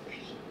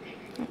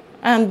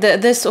 And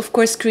this, of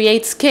course,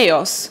 creates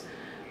chaos.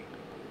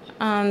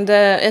 And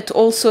it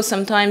also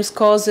sometimes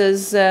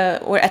causes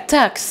or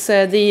attacks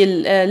the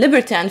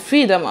liberty and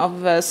freedom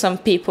of some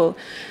people,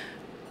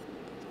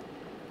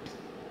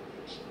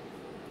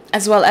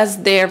 as well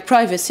as their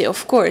privacy,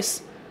 of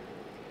course.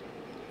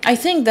 I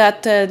think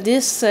that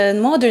this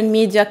modern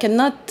media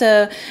cannot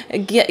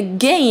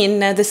gain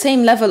the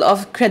same level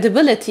of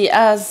credibility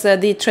as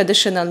the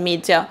traditional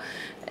media.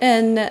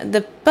 In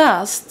the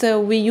past,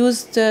 we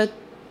used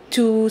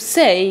to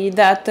say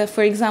that,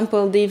 for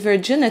example, the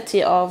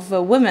virginity of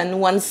women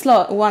once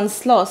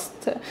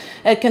lost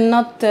we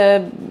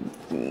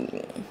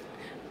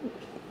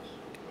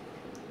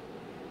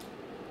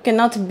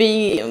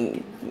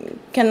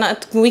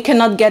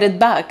cannot get it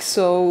back.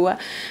 So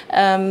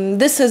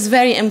this is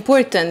very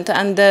important,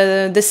 and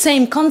the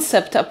same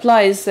concept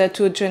applies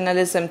to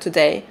journalism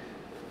today.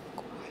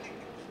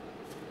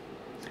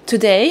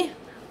 Today,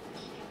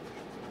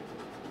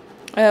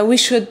 we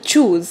should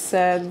choose.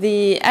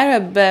 The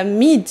Arab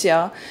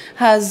media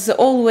has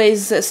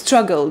always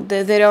struggled.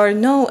 There are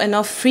no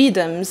enough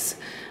freedoms,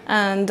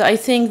 and I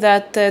think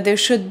that there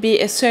should be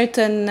a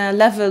certain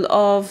level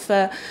of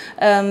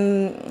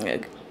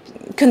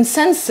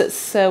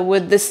consensus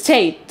with the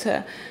state.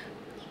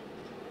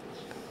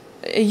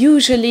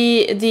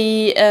 Usually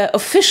the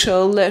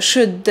official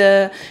should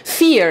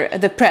fear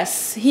the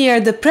press. Here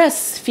the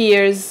press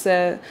fears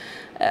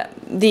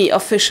the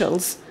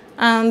officials.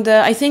 And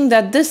I think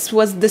that this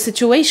was the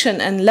situation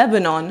in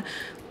Lebanon.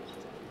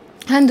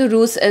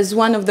 Handurus is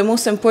one of the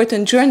most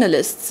important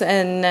journalists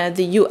in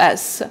the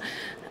US.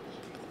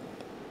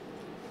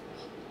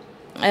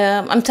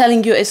 I'm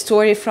telling you a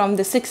story from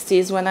the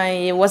 60s when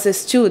I was a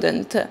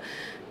student.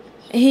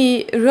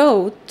 He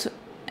wrote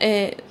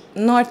an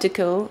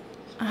article,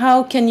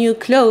 how to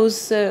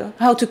close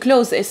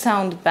a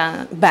sound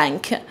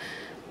bank.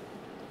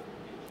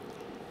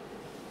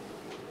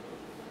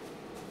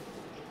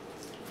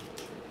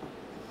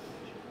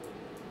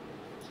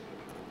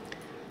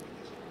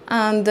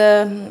 And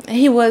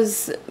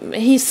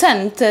he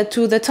sent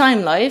to the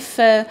Time Life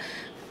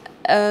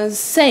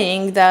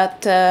saying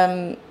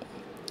that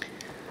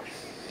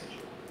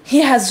he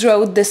has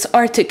wrote this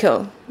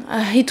article.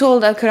 He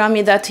told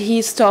Al-Karami that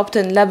he stopped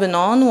in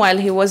Lebanon while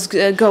he was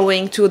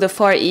going to the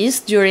Far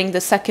East during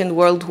the Second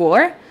World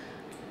War.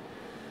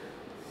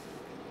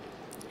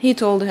 He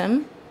told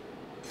him,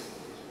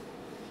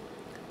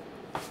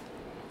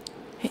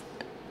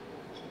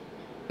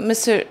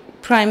 Mr.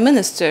 Prime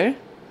Minister,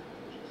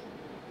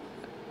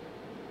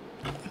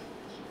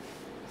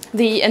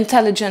 the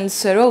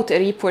intelligence wrote a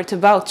report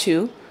about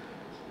you.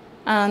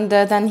 And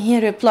then he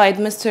replied,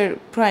 Mr.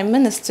 Prime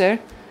Minister,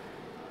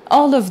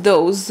 all of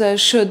those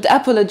should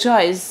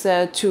apologize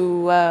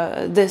to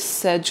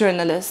this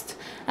journalist.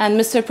 And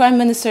Mr. Prime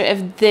Minister,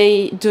 if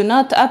they do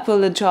not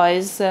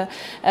apologize,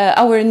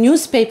 our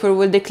newspaper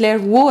will declare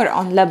war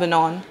on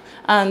Lebanon.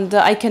 And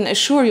I can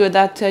assure you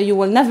that you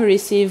will never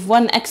receive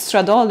 $1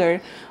 extra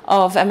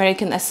of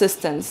American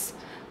assistance.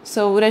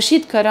 So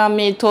Rashid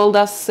Karami told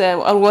us,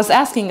 or was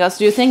asking us,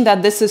 do you think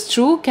that this is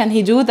true? Can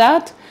he do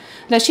that?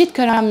 Rashid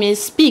Karami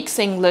speaks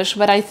English,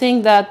 but I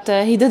think that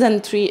he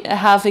didn't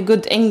have a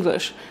good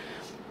English.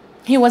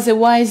 He was a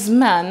wise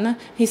man.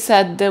 He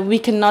said, we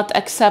cannot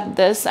accept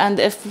this, and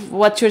if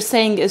what you're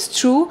saying is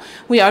true,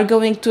 we are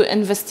going to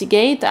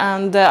investigate,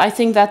 and I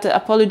think that the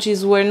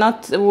apologies will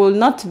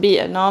not be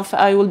enough.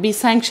 I will be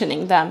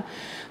sanctioning them.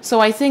 So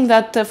I think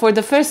that for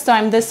the first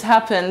time this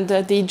happened,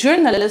 the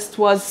journalist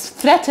was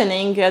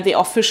threatening the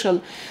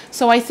official.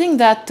 So I think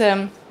that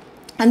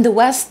in the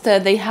West,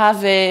 they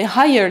have a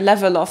higher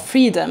level of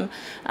freedom,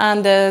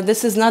 and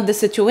this is not the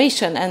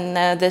situation in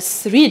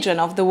this region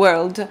of the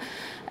world.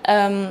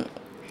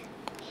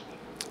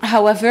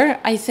 However,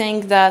 I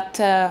think that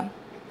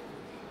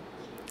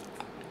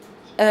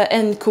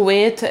in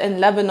Kuwait, in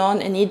Lebanon,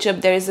 in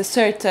Egypt, there is a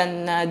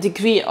certain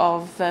degree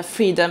of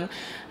freedom.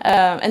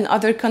 In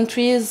other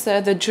countries,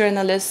 the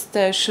journalist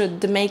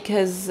should make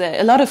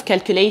a lot of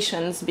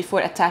calculations before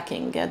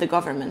attacking the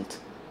government.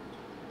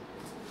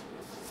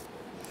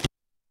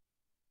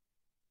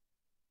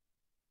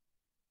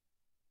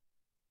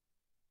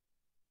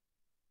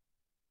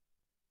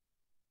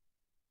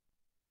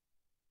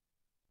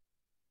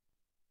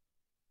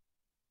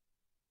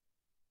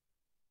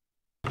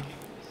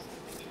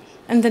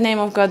 In the name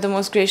of God, the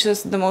most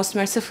gracious, the most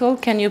merciful,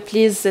 can you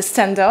please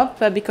stand up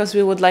because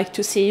we would like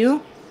to see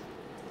you,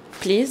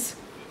 please.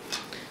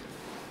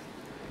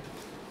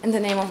 In the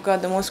name of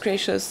God, the most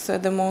gracious,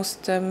 the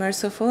most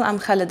merciful, I'm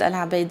Khalid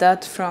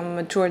Al-Abaidat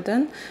from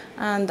Jordan,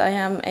 and I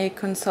am a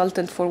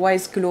consultant for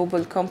Wise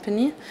Global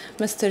Company.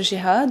 Mr.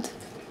 Jihad,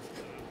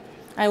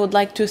 I would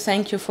like to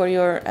thank you for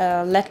your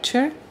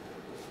lecture.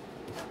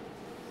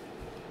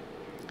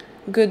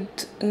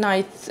 Good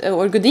night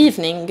or good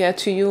evening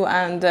to you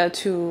and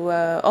to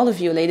all of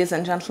you, ladies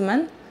and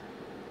gentlemen.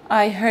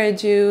 I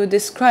heard you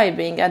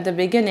describing at the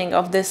beginning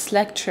of this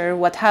lecture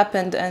what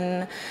happened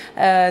in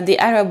the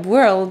Arab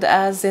world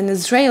as an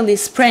Israeli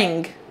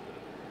spring.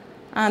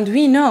 And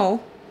we know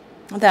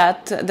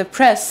that the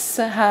press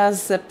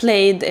has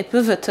played a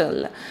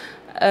pivotal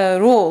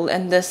role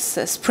in this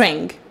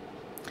spring,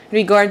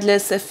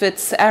 regardless if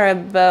it's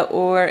Arab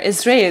or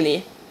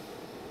Israeli.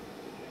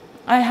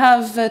 I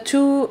have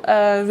two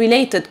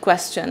related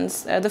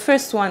questions. The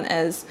first one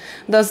is,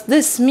 does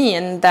this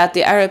mean that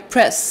the Arab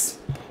press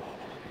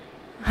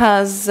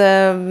has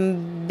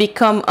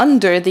become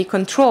under the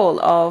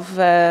control of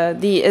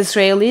the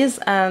Israelis?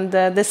 And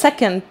the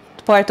second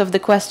part of the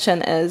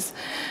question is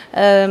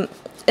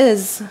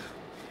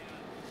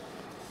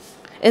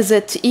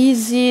it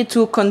easy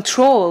to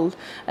control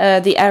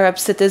the Arab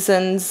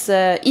citizens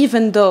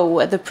even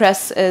though the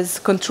press is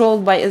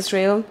controlled by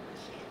Israel?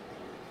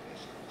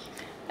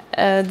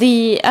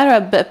 The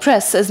Arab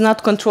press is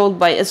not controlled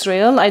by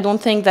Israel. I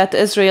don't think that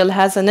Israel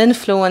has an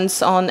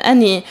influence on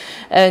any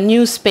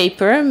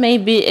newspaper.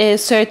 Maybe a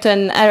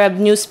certain Arab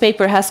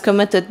newspaper has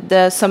committed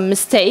some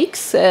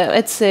mistakes.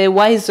 It's a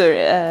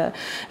wiser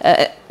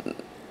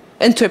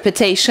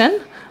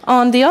interpretation.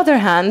 On the other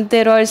hand,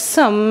 there are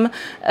some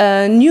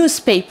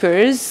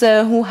newspapers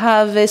who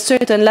have a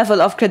certain level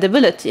of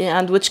credibility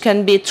and which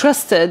can be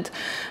trusted.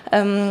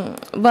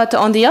 But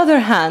on the other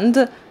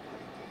hand,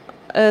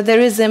 there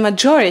is a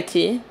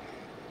majority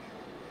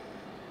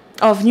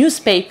of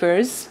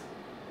newspapers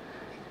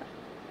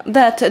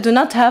that do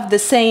not have the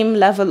same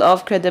level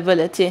of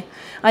credibility.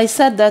 I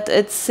said that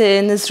it's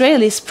an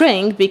Israeli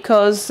spring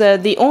because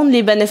the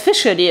only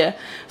beneficiary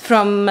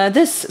from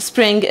this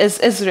spring is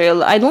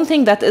Israel. I don't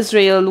think that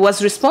Israel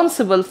was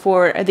responsible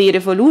for the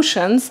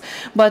revolutions,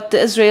 but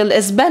Israel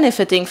is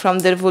benefiting from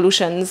the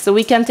revolutions. So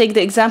we can take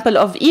the example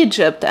of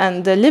Egypt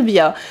and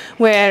Libya,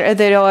 where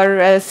there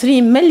are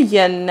 3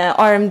 million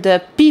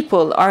armed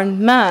people, armed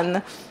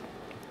men,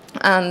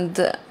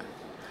 and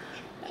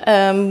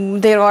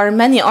there are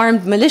many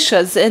armed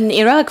militias. In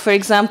Iraq, for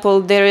example,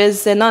 there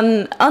is an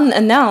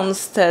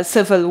unannounced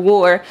civil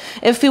war.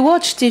 If we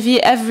watch TV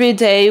every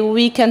day,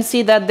 we can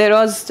see that there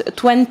was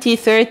 20,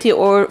 30,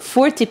 or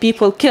 40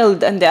 people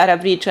killed in the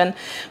Arab region.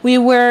 We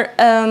were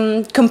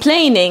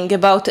complaining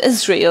about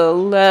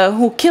Israel,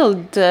 who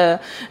killed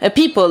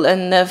people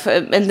in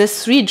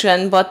this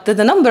region, but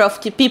the number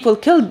of people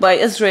killed by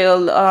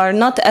Israel are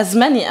not as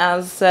many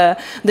as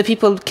the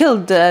people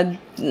killed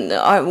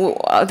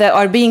that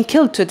are being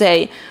killed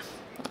today.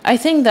 I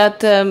think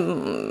that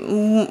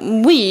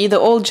we, the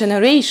old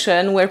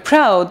generation, were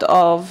proud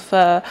of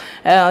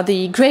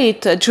the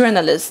great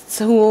journalists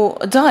who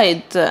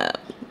died.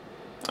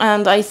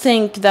 And I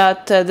think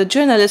that the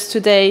journalists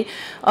today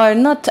are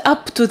not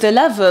up to the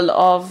level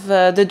of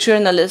the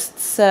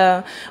journalists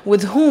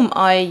with whom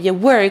I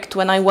worked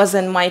when I was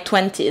in my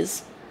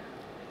 20s.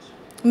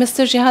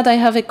 Mr. Jihad, I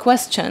have a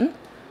question.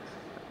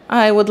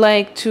 I would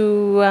like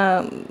to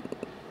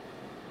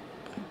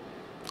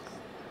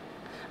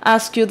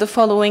ask you the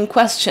following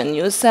question.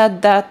 You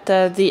said that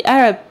the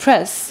Arab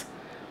press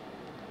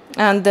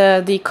and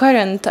the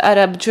current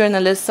Arab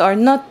journalists are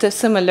not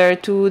similar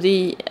to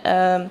the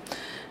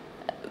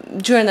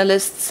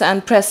journalists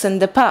and press in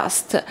the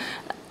past.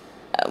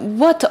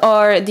 What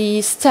are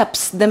the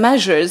steps, the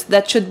measures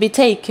that should be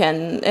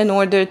taken in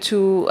order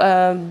to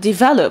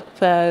develop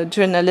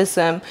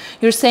journalism?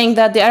 You're saying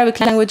that the Arabic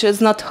language is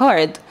not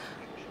hard.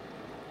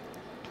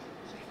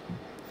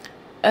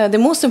 The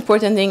most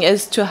important thing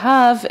is to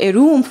have a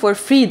room for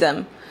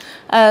freedom.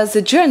 As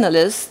a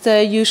journalist,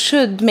 you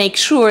should make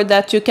sure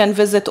that you can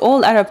visit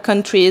all Arab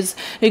countries,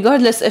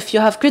 regardless if you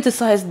have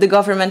criticized the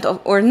government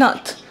or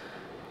not.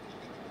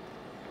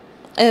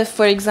 If,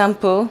 for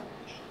example,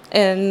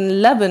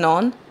 in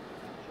Lebanon,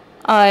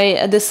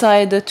 I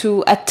decide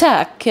to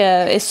attack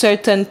a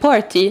certain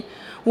party,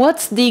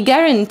 what's the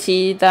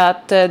guarantee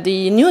that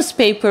the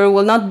newspaper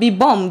will not be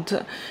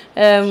bombed?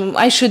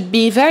 I should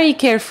be very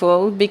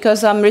careful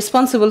because I'm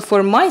responsible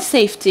for my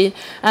safety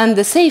and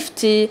the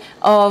safety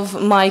of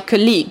my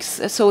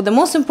colleagues. So the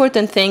most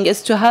important thing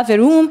is to have a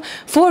room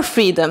for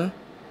freedom.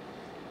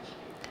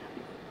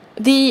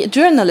 The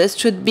journalist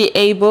should be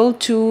able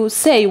to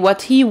say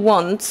what he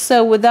wants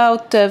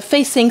without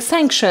facing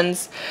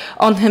sanctions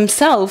on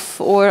himself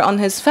or on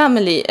his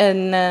family.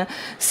 In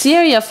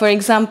Syria, for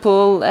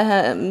example,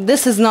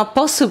 this is not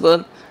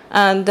possible,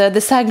 and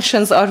the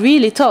sanctions are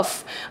really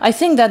tough. I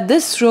think that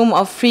this room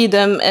of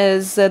freedom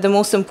is the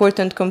most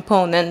important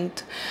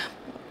component.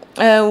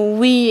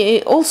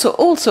 We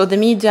also the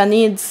media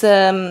needs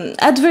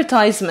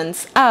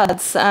advertisements,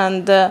 ads,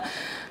 and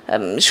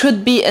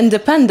should be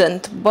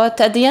independent. But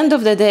at the end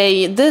of the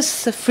day,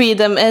 this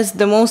freedom is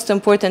the most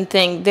important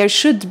thing. There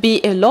should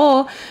be a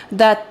law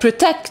that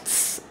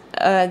protects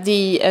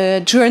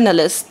the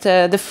journalist,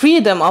 the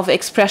freedom of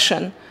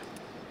expression.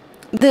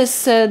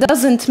 This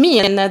doesn't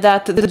mean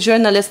that the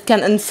journalist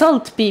can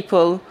insult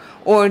people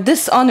or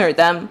dishonor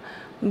them,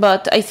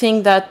 but I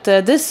think that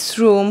this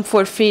room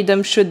for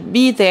freedom should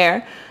be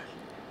there.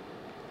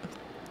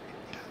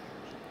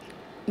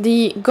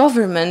 The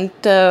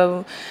government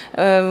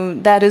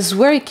that is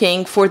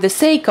working for the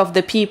sake of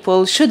the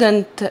people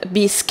shouldn't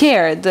be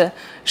scared,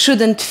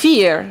 shouldn't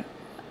fear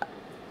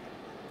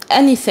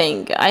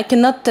anything. I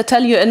cannot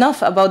tell you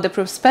enough about the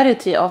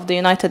prosperity of the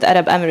United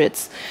Arab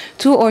Emirates.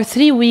 2 or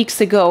 3 weeks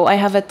ago, I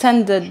have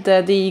attended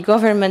the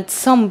government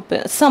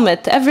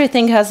summit.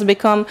 Everything has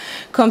become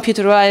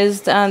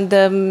computerized, and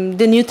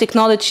the new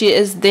technology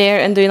is there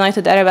in the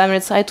United Arab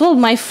Emirates. I told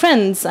my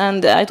friends,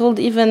 and I told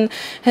even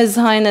His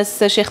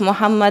Highness Sheikh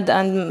Mohammed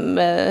and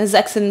His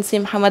Excellency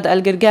Mohammed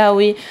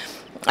Al-Girgawi,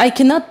 I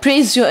cannot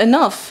praise you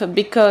enough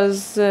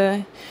because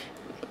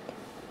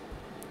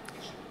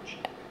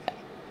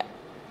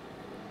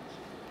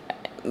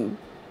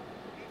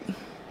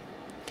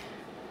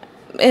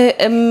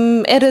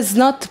it is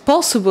not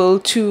possible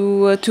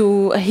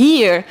to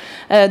hear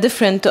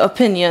different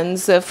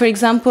opinions. For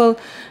example,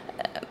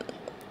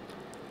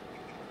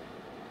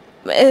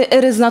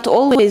 it is not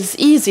always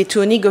easy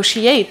to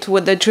negotiate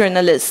with the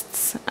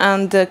journalists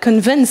and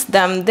convince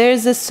them. There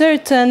is a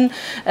certain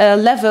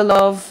level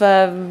of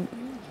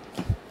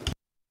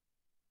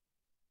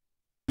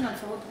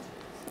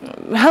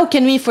how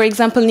can we, for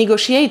example,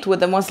 negotiate with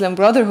the Muslim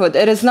Brotherhood?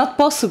 It is not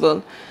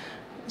possible.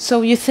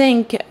 So you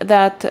think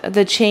that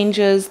the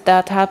changes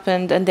that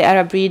happened in the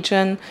Arab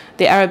region,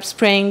 the Arab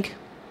Spring,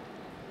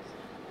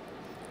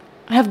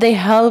 have they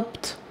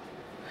helped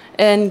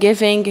in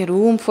giving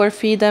room for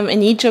freedom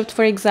in Egypt,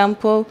 for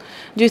example?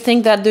 Do you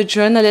think that the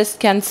journalist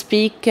can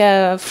speak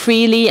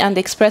freely and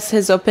express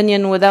his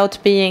opinion without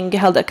being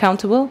held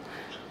accountable?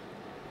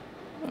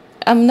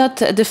 I'm not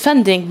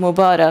defending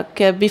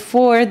Mubarak.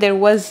 Before there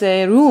was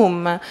a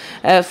room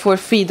for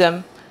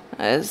freedom,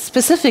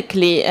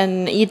 specifically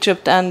in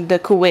Egypt and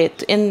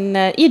Kuwait. In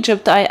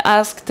Egypt, I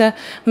asked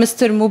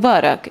Mr.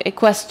 Mubarak a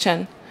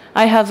question.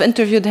 I have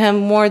interviewed him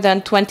more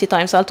than 20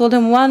 times. I told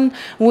him, when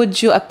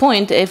would you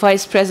appoint a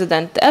vice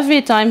president?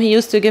 Every time he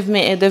used to give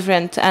me a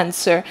different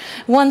answer.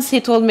 Once he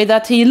told me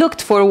that he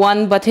looked for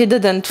one, but he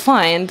didn't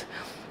find.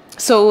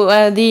 So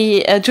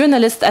the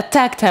journalists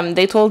attacked him.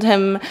 They told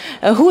him,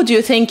 who do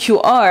you think you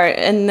are?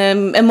 And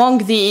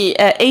among the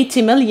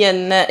 80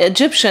 million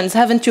Egyptians,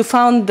 haven't you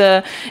found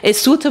a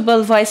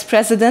suitable vice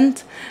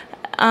president?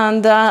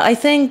 And I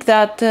think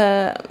that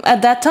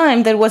at that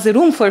time there was a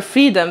room for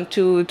freedom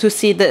to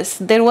see this.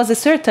 There was a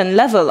certain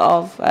level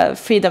of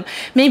freedom.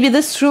 Maybe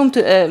this room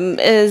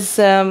is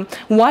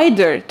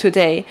wider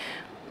today.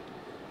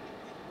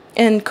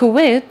 In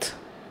Kuwait,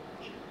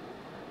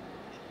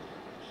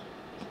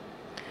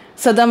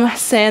 Saddam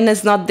Hussein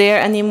is not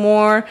there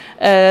anymore.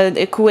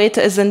 Kuwait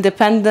is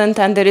independent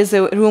and there is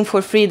a room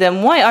for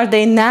freedom. Why are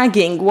they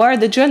nagging? Why are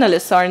the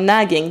journalists are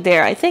nagging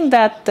there? I think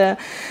that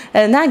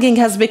nagging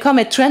has become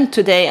a trend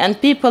today and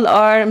people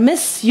are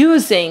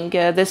misusing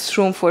this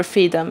room for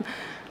freedom.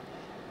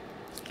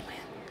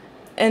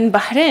 In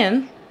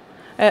Bahrain,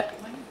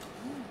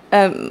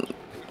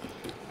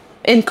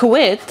 in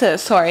Kuwait,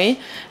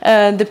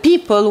 the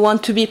people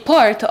want to be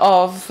part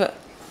of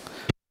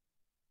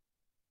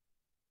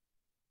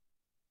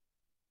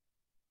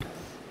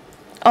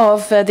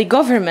the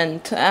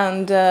government,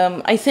 and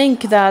I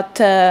think that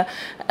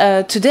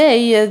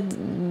today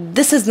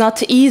this is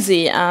not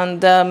easy, and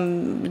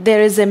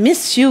there is a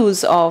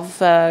misuse of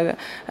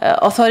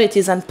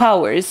authorities and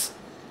powers.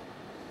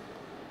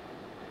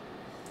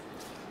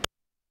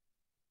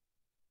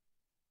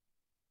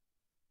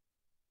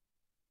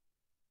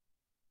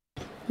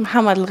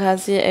 Mohammed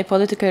Al-Ghazi, a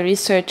political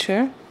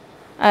researcher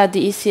at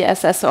the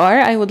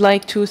ECSSR. I would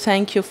like to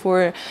thank you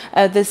for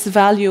this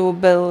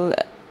valuable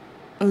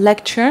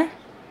lecture.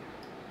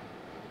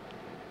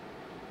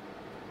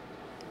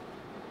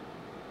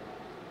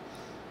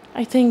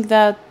 I think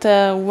that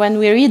when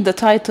we read the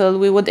title,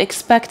 we would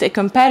expect a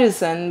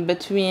comparison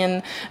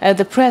between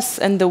the press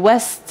in the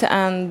West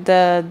and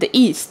the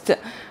East.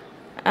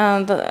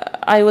 And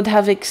I would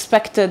have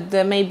expected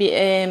maybe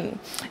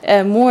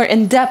a more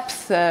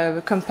in-depth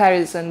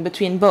comparison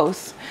between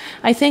both.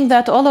 I think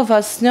that all of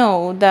us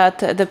know that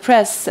the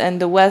press in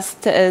the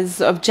West is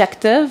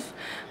objective,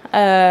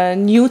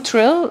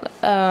 neutral,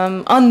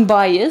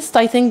 unbiased.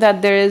 I think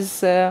that there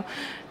is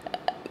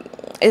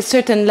a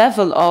certain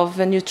level of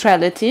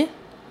neutrality.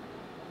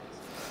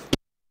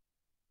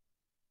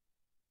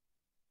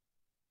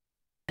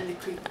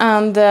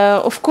 And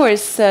of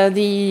course,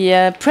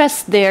 the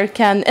press there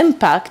can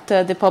impact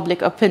the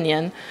public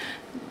opinion.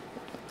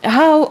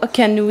 How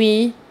can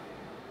we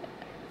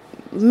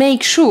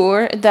make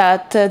sure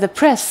that the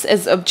press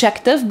is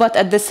objective, but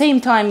at the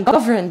same time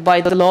governed by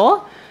the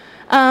law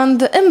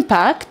and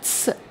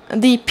impacts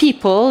the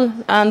people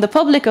and the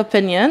public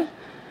opinion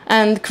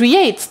and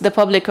creates the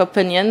public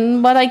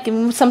opinion, but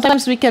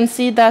sometimes we can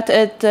see that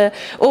it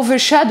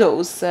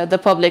overshadows the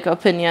public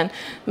opinion.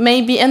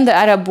 Maybe in the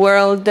Arab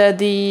world,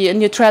 the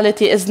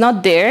neutrality is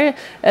not there.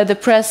 The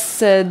press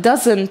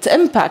doesn't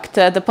impact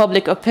the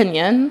public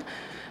opinion.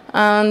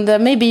 And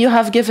maybe you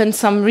have given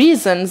some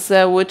reasons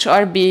which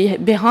are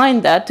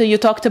behind that. You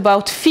talked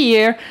about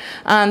fear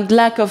and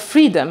lack of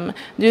freedom.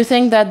 Do you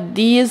think that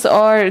these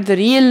are the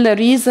real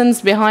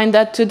reasons behind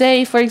that?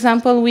 Today, for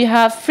example, we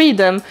have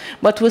freedom,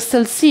 but we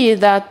still see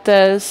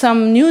that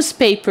some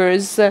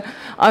newspapers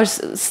are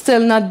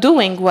still not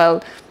doing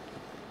well.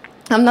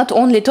 I'm not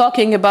only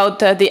talking about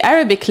the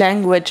Arabic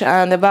language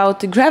and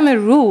about grammar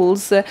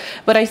rules,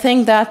 but I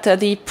think that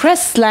the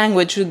press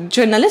language,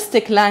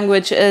 journalistic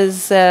language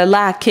is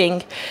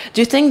lacking.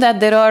 Do you think that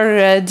there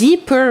are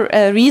deeper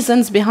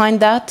reasons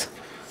behind that?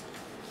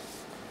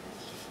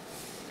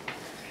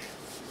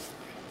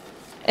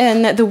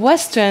 In the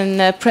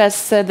Western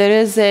press, there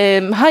is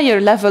a higher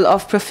level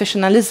of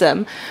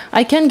professionalism.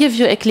 I can give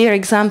you a clear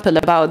example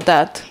about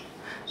that.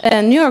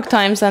 New York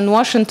Times and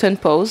Washington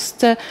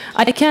Post,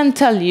 I can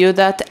tell you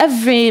that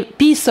every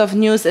piece of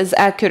news is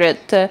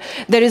accurate.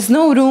 There is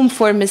no room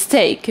for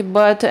mistake,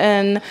 but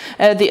in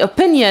the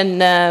opinion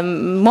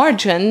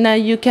margin,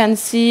 you can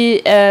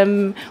see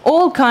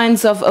all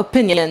kinds of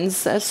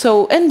opinions.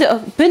 So in the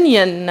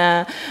opinion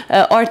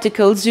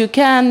articles, you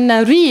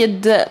can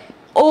read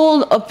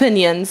all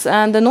opinions,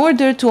 and in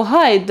order to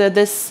hide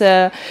this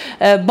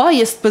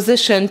biased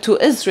position to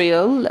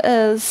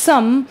Israel,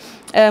 some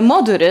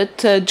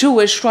moderate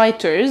Jewish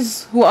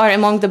writers, who are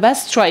among the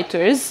best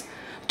writers,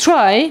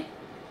 try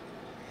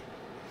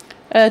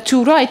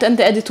to write on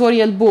the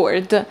editorial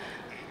board,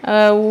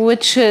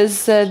 which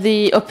is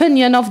the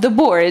opinion of the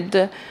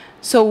board.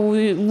 So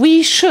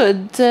we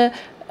should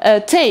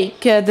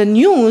take the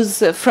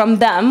news from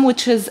them,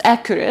 which is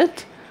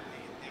accurate,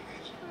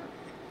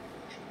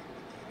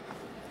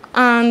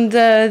 And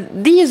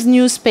these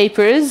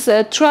newspapers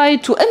try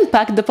to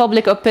impact the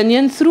public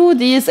opinion through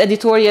these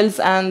editorials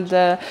and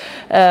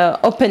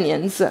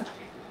opinions.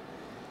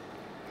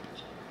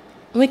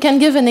 We can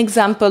give an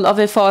example of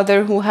a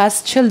father who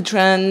has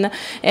children,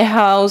 a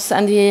house,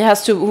 and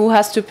who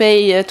has to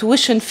pay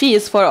tuition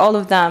fees for all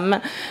of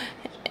them.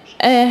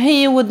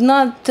 He would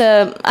not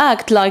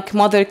act like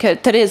Mother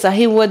Teresa.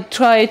 He would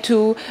try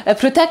to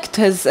protect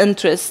his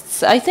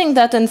interests. I think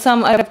that in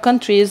some Arab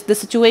countries the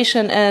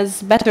situation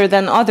is better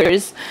than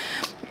others.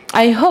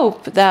 I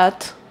hope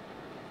that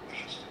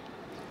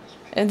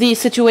the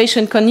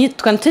situation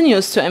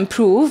continues to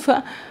improve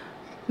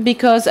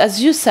because,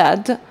 as you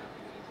said,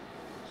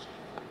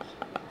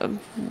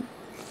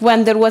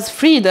 when there was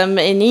freedom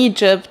in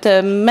Egypt,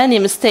 many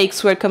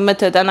mistakes were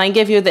committed. And I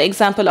gave you the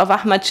example of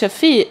Ahmad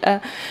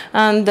Shafiq.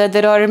 And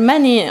there are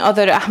many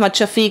other Ahmad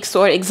Shafiqs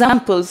or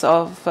examples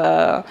of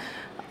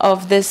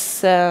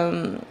this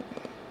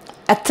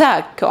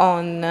attack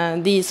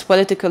on these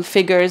political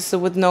figures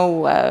with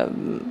no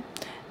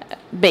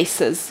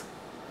basis.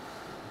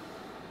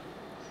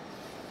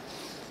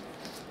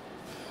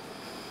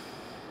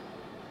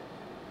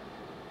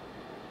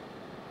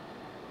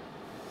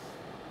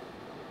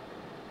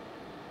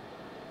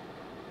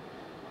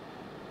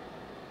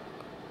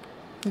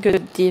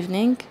 Good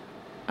evening.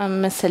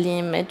 I'm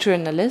Salim, a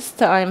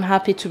journalist. I'm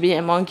happy to be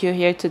among you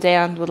here today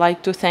and would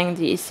like to thank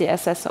the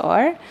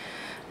ECSSR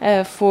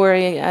for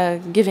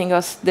giving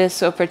us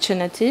this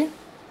opportunity.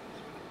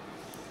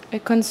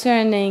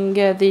 Concerning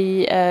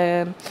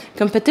the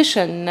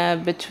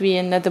competition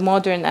between the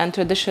modern and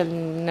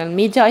traditional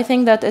media, I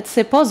think that it's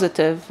a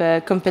positive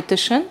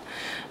competition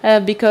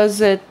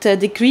because it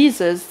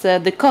decreases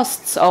the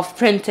costs of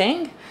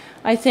printing.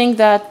 I think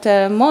that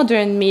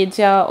modern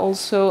media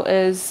also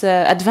is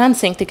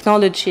advancing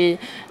technology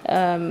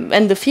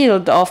in the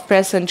field of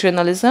press and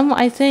journalism.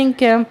 I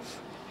think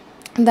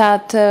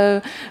that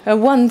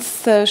one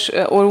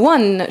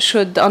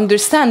should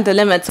understand the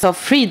limits of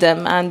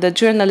freedom, and the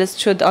journalist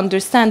should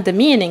understand the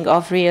meaning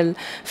of real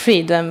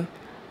freedom.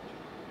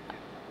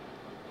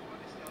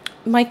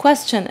 My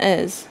question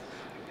is,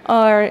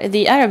 are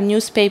the Arab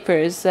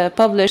newspapers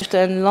published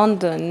in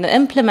London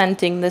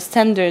implementing the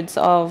standards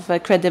of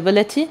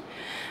credibility?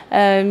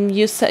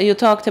 You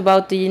talked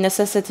about the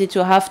necessity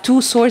to have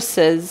two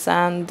sources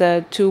and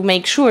to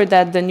make sure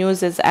that the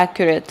news is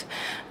accurate.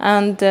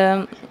 And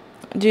do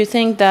you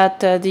think that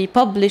the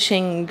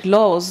publishing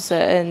laws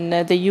in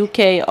the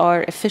UK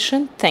are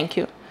efficient? Thank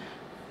you.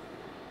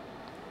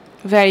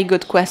 Very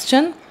good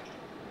question.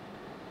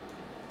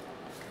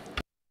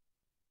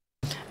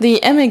 The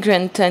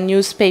immigrant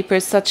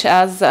newspapers such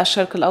as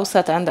Al-Sharq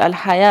Al-Awsat and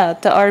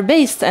Hayat are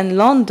based in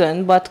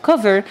London but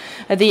cover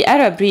the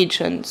Arab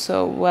region.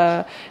 So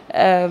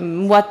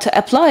what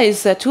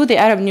applies to the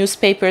Arab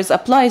newspapers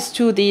applies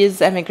to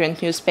these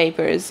immigrant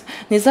newspapers.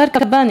 Nizar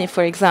Kabani,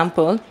 for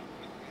example,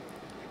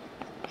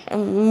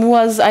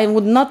 was, I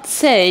would not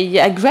say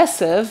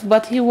aggressive,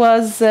 but he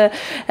was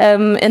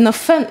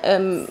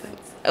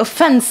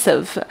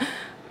offensive.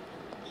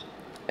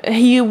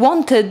 He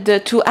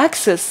wanted to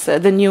access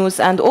the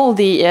news and all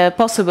the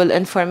possible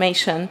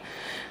information.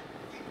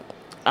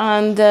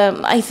 And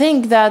I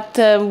think that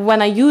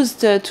when I used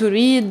to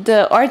read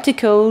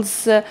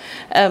articles, or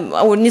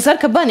Nizar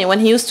Kabani, when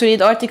he used to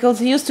read articles,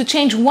 he used to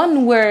change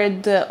one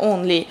word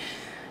only.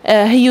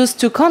 He used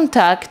to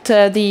contact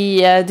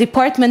the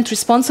department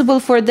responsible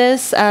for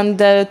this and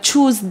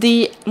choose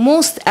the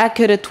most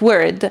accurate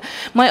word.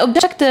 My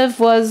objective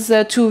was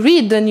to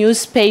read the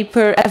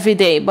newspaper every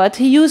day, but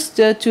he used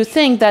to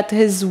think that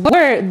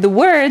the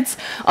words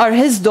are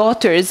his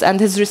daughters and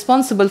he's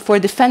responsible for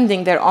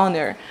defending their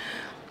honor.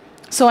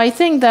 So I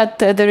think that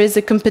there is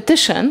a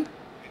competition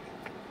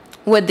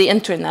with the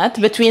internet,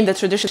 between the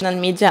traditional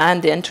media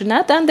and the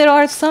internet, and there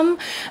are some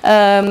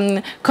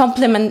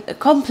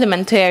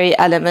complementary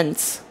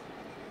elements.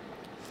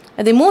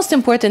 The most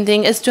important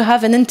thing is to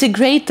have an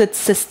integrated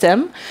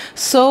system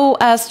so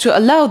as to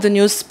allow the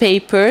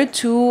newspaper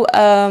to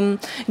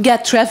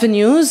get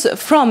revenues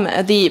from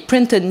the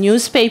printed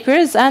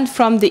newspapers and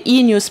from the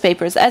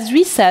e-newspapers. As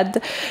we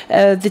said,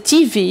 the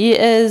TV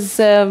is,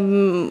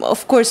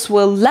 of course,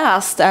 will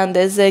last and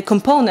is a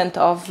component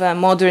of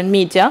modern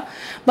media.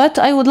 But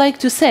I would like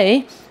to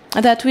say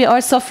that we are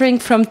suffering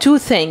from two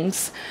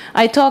things.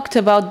 I talked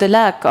about the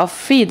lack of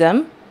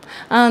freedom,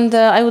 and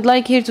I would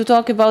like here to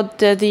talk about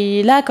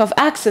the lack of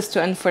access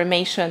to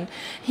information.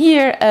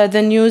 Here,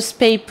 the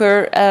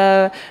newspaper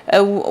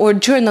or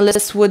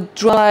journalists would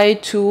try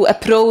to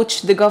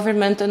approach the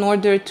government in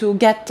order to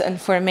get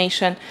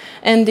information.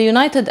 In the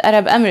United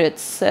Arab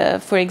Emirates,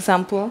 for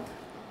example,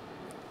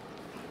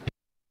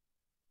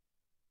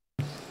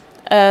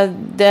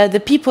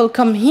 the people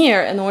come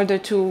here in order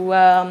to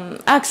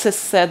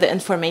access the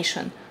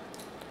information.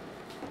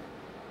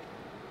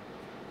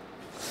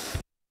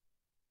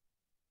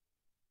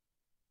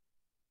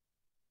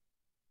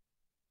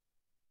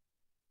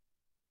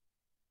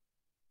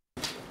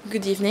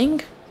 Good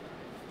evening,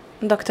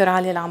 Dr.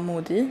 Ali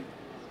Al-Ammoudi.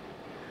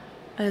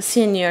 a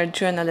senior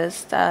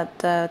journalist at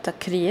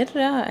Takrir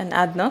in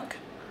Adnoc.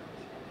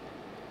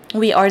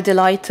 We are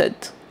delighted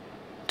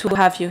to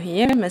have you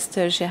here,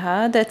 Mr.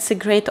 Jihad. It's a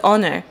great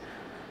honor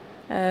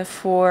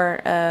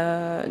for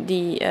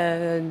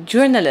the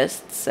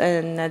journalists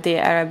in the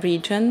Arab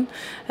region.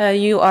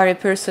 You are a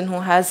person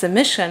who has a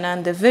mission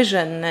and a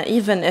vision,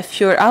 even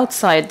if you're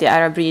outside the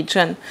Arab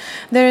region.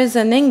 There is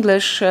an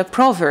English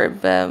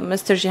proverb,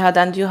 Mr. Jihad,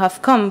 and you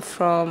have come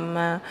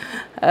from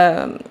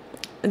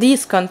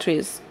these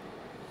countries.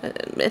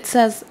 It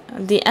says,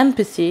 the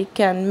empathy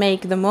can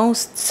make the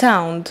most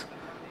sound.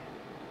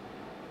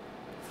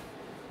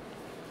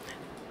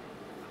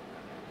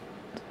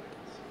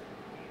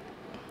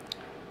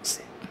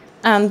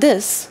 And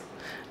this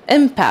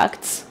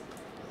impacts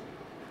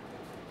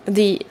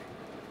the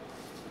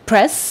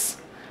press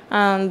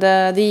and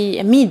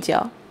the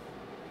media.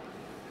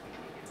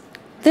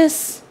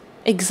 This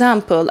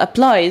example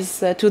applies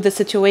to the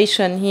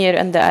situation here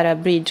in the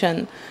Arab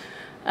region.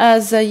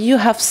 As you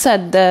have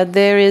said,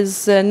 there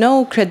is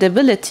no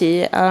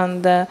credibility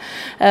and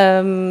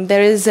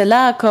there is a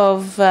lack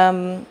of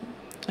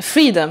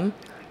freedom.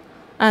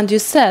 And you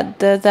said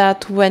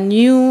that when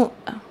you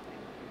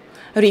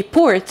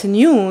report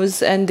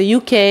news in the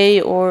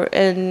UK or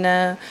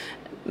in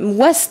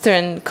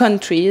Western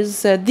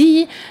countries,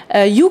 the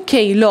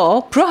UK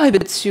law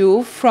prohibits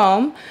you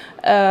from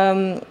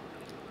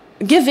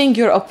giving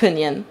your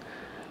opinion.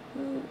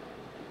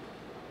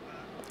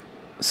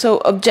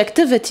 So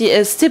objectivity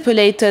is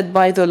stipulated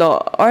by the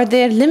law. Are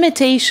there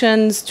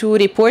limitations to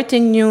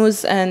reporting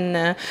news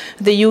in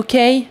the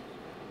UK?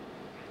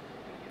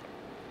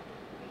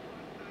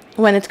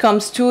 When it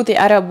comes to the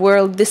Arab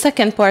world, the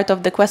second part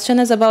of the question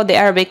is about the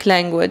Arabic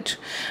language.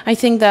 I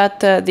think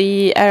that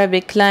the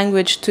Arabic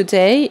language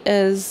today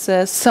is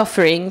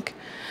suffering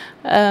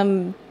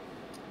and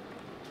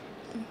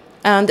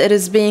it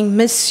is being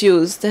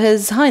misused.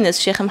 His Highness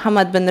Sheikh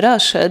Mohammed bin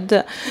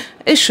Rashid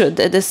issued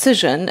a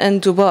decision in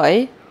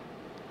Dubai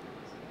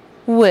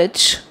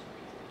which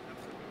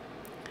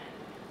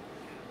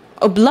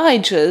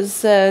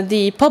obliges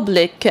the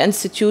public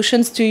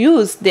institutions to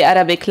use the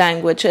Arabic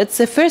language. It's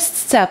a first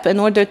step in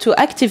order to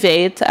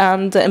activate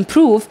and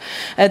improve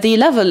the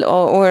level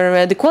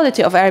or the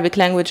quality of Arabic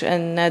language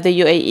in the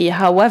UAE.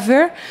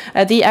 However,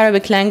 the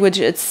Arabic language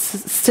is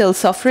still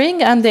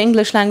suffering and the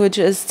English language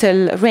is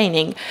still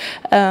reigning.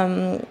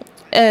 At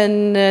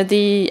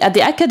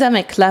the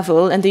academic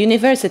level, in the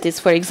universities,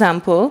 for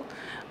example,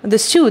 the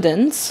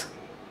students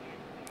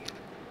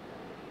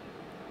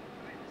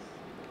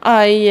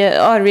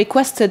are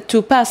requested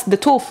to pass the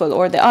TOEFL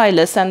or the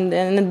IELTS, and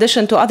in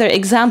addition to other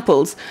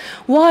examples.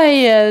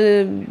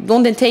 Why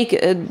don't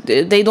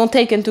they don't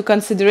take into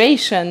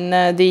consideration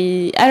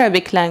the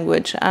Arabic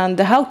language, and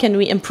how can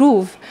we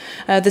improve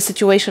the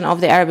situation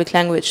of the Arabic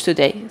language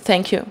today?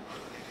 Thank you.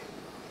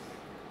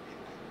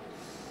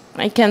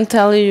 I can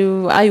tell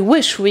you, I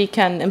wish we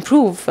can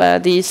improve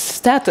the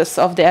status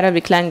of the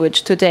Arabic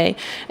language today.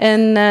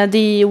 In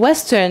the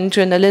Western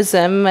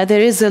journalism, there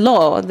is a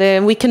law.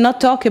 We cannot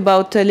talk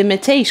about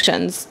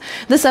limitations.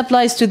 This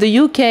applies to the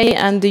UK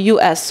and the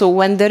US. So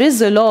when there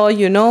is a law,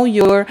 you know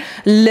your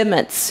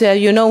limits.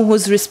 You know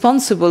who's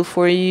responsible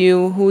for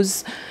you,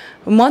 who's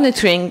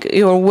monitoring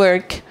your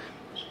work.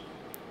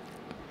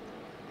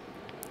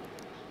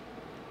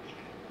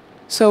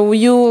 So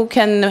you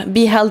can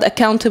be held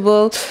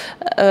accountable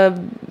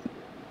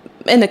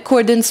in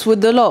accordance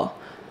with the law.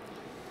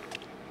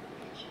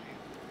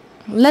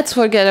 Let's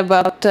forget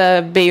about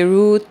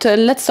Beirut.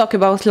 Let's talk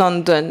about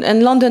London.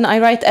 In London, I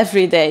write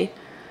every day.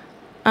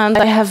 And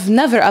I have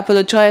never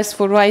apologized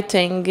for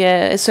writing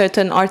a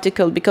certain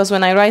article, because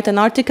when I write an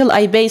article,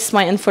 I base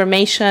my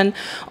information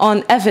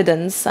on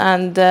evidence,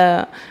 and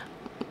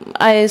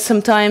I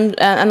sometimes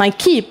and I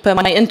keep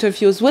my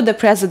interviews with the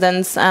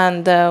presidents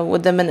and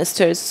with the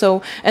ministers.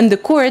 So in the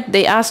court,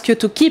 they ask you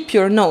to keep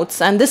your notes,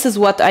 and this is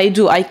what I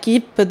do. I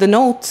keep the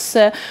notes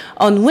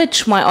on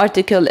which my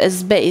article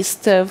is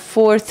based.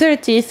 For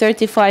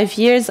 35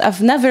 years,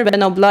 I've never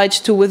been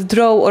obliged to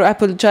withdraw or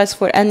apologize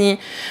for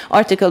any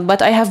article,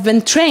 but I have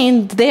been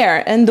trained there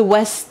in the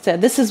West.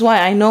 This is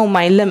why I know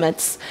my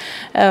limits.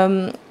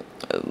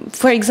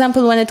 For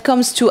example, when it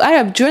comes to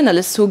Arab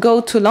journalists who go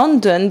to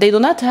London, they do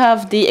not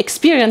have the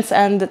experience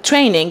and the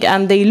training,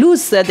 and they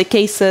lose the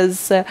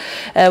cases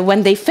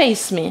when they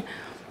face me.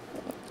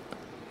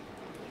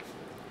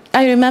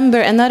 I remember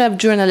an Arab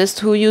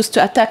journalist who used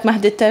to attack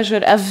Mahdi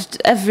Tajir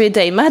every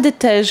day. Mahdi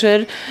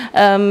Tajir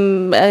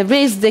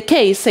raised the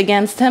case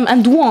against him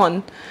and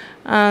won.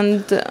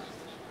 And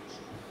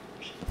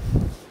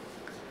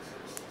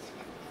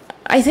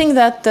I think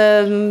that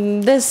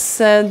this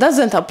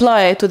doesn't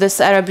apply to this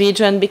Arab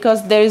region,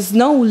 because there is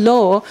no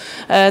law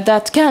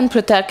that can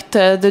protect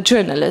the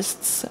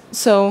journalists.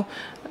 So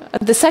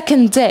the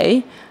second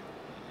day,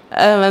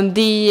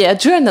 the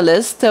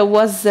journalist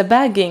was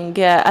begging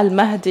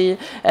Al-Mahdi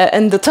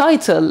in the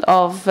title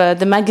of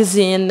the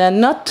magazine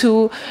not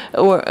to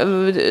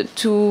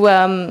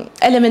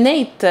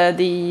eliminate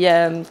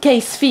the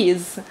case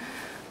fees.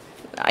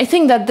 I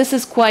think that this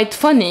is quite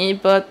funny,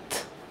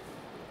 but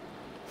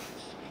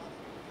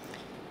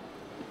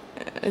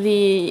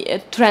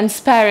the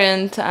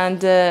transparent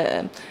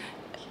and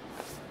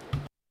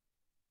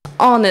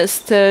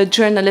honest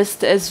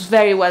journalist is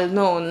very well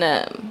known.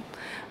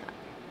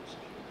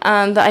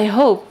 And I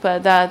hope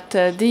that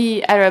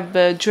the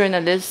Arab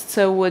journalists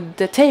would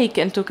take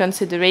into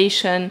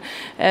consideration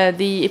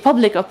the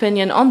public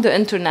opinion on the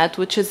internet,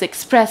 which is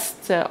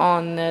expressed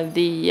on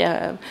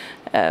the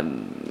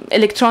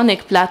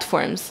electronic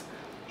platforms.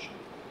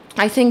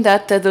 I think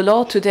that the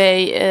law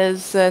today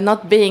is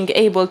not being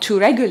able to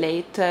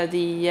regulate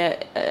the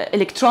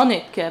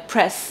electronic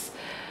press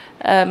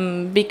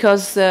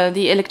because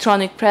the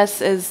electronic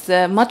press is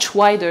much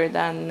wider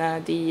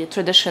than the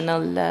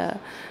traditional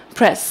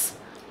press.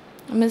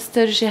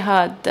 Mr.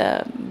 Jihad,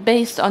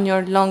 based on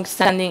your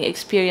long-standing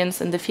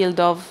experience in the field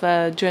of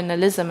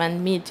journalism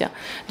and media,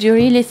 do you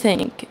really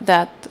think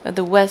that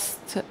the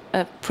West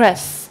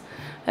press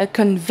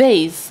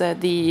conveys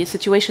the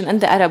situation in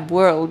the Arab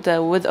world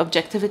with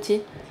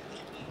objectivity?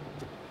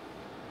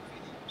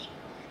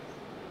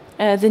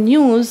 The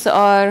news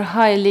are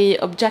highly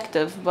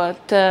objective,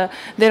 but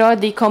there are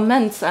the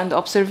comments and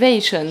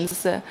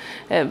observations.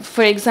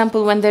 For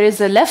example, when there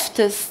is a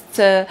leftist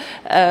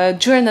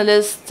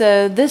journalist,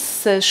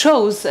 this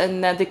shows in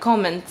the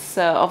comments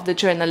of the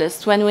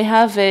journalist. When we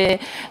have,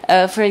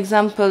 for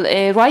example,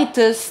 a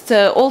rightist,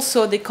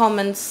 also the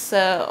comments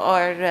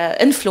are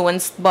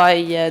influenced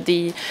by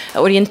the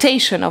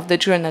orientation of the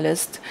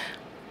journalist.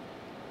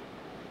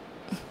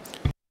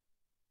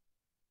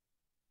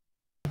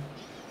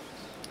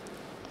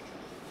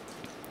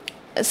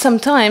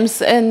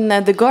 Sometimes in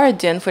The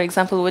Guardian, for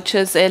example, which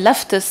is a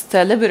leftist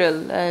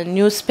liberal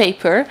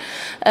newspaper,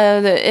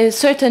 a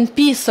certain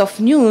piece of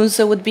news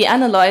would be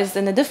analyzed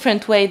in a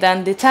different way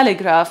than The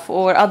Telegraph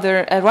or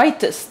other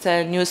rightist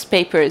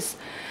newspapers.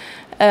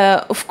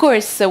 Of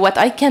course, what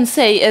I can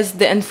say is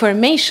the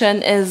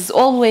information is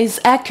always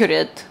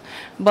accurate,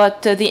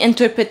 but the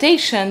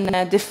interpretation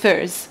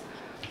differs.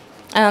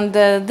 And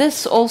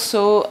this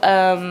also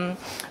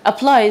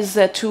applies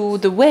to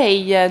the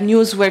way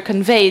news were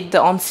conveyed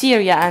on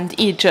Syria and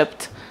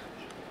Egypt.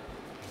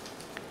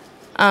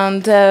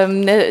 And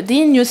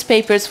the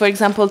newspapers, for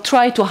example,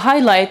 try to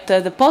highlight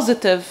the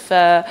positive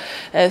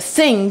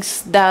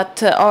things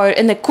that are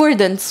in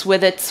accordance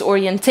with its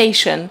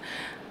orientation.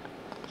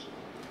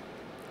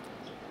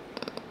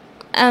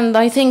 And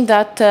I think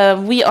that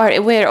we are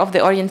aware of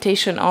the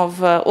orientation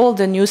of all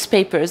the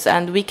newspapers,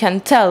 and we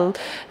can tell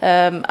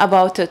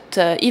about it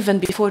even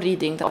before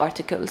reading the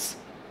articles.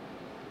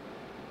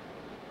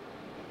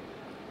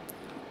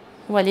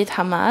 Walid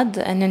Hamad,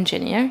 an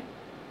engineer.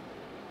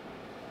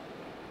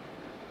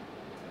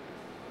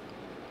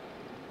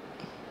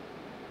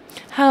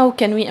 How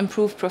can we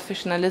improve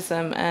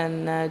professionalism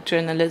in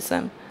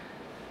journalism?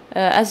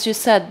 As you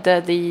said,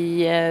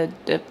 the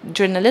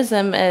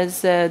journalism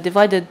is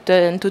divided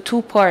into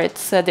two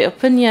parts, the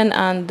opinion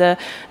and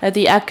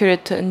the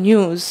accurate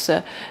news.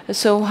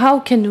 So how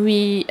can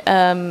we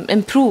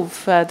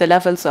improve the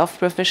levels of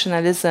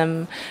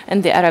professionalism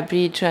in the Arab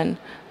region?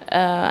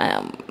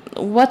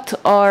 What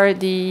are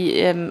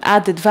the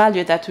added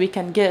value that we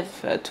can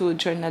give to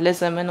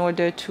journalism in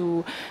order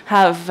to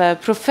have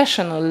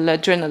professional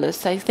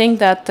journalists? I think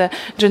that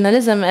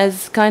journalism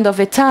is kind of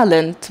a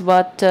talent,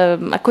 but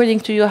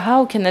according to you,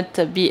 how can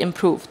it be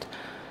improved?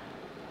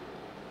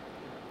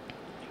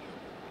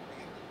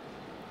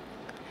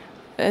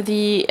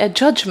 The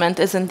judgment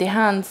is in the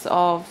hands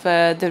of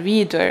the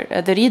reader.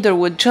 The reader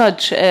would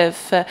judge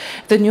if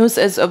the news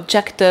is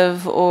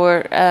objective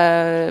or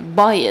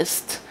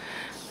biased.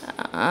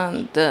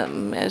 And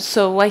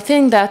so I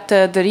think that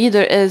the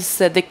reader is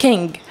the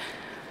king.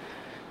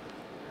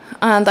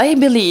 And I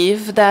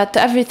believe that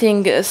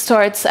everything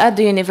starts at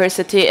the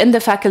university, in the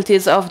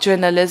faculties of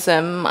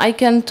journalism. I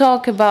can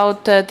talk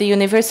about the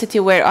university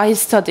where I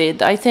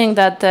studied. I think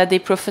that the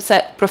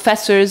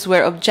professors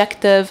were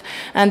objective,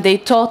 and they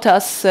taught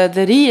us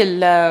the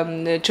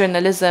real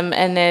journalism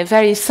in a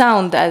very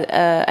sound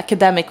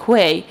academic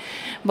way.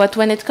 But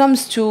when it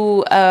comes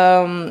to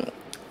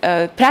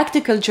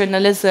practical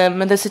journalism,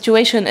 the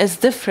situation is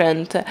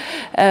different.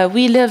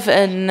 We live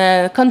in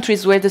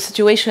countries where the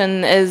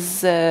situation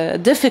is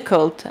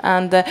difficult,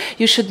 and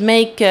you should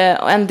make,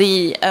 and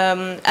the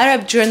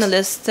Arab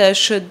journalist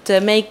should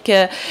make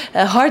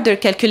harder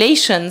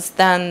calculations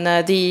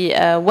than the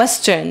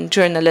Western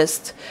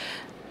journalist.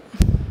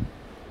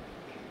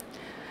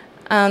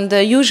 And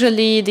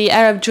usually the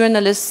Arab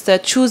journalist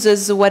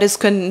chooses what is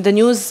the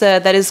news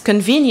that is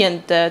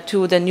convenient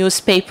to the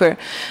newspaper.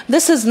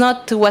 This is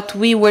not what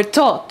we were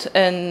taught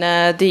in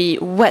the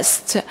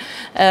West.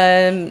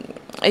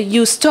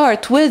 You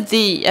start with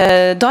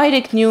the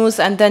direct news,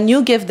 and then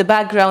you give the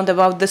background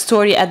about the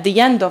story at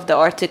the end of the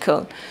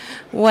article.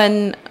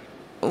 When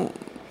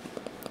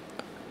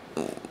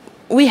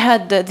we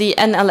had the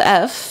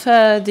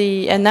NLF,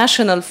 the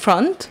National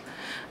Front,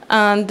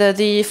 and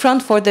the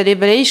Front for the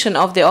Liberation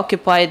of the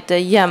Occupied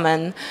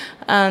Yemen.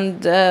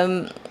 And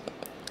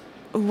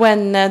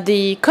when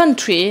the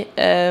country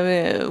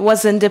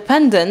was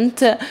independent,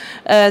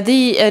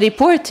 the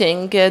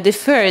reporting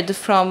differed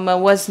from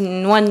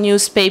one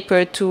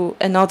newspaper to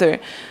another.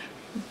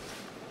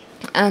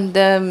 And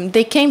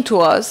they came to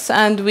us,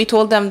 and we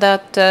told them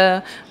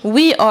that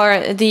we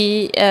are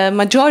the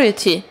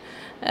majority.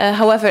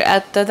 However,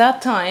 at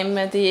that time,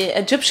 the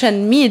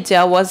Egyptian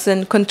media was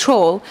in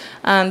control,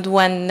 and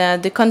when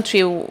the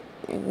country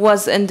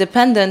was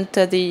independent,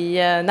 the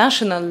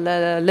National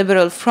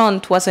Liberal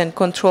Front was in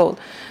control.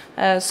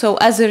 So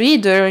as a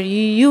reader,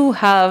 you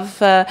have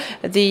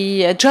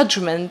the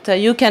judgment.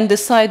 You can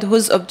decide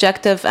who's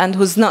objective and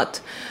who's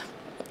not.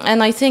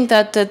 And I think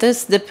that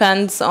this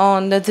depends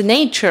on the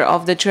nature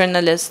of the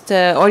journalist,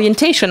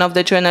 orientation of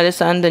the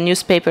journalist and the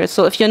newspaper.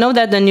 So if you know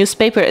that the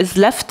newspaper is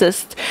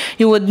leftist,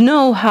 you would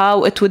know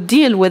how it would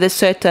deal with a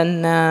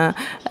certain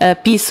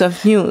piece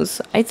of news.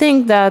 I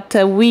think that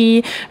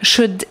we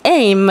should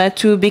aim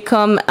to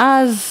become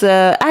as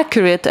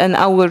accurate in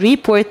our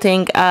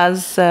reporting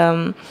as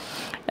the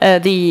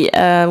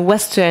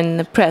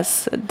Western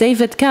press.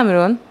 David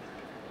Cameron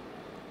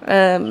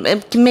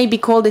it may be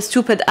called a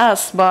stupid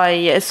ass by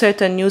a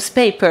certain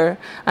newspaper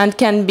and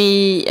can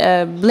be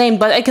blamed,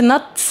 but I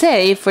cannot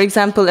say, for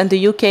example, in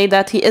the UK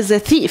that he is a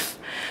thief.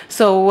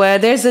 So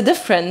there's a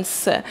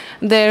difference.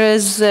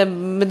 There's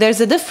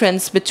a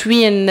difference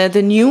between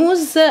the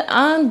news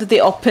and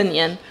the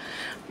opinion.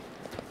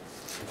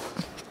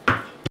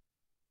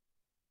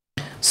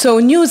 So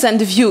news and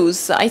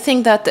views. I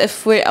think that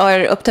if we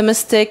are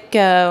optimistic,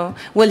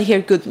 we'll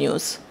hear good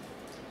news.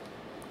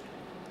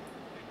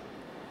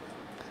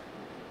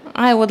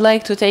 I would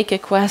like to take a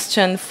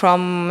question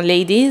from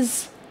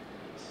ladies.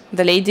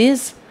 The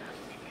ladies.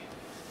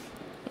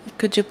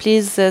 Could you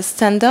please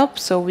stand up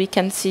so we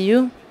can see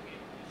you?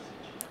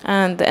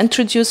 And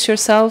introduce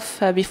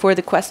yourself before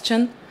the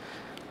question.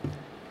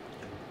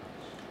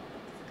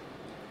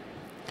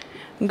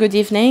 Good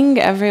evening,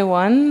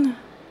 everyone.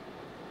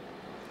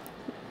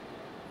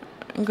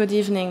 Good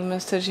evening,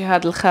 Mr.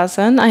 Jihad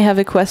Al-Khazen. I have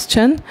a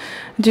question.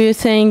 Do you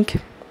think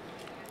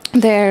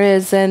there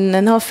is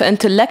enough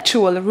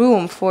intellectual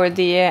room for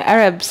the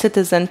Arab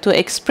citizen to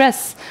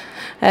express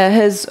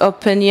his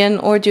opinion,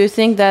 or do you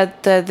think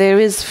that there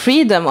is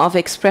freedom of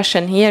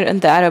expression here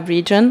in the Arab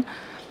region?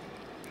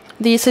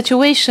 The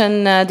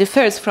situation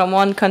differs from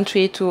one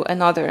country to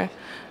another.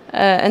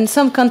 In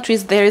some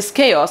countries there is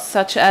chaos,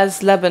 such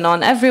as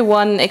Lebanon.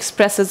 Everyone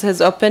expresses his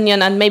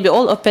opinion, and maybe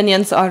all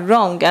opinions are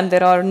wrong, and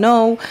there are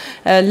no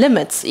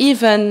limits,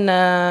 even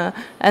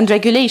and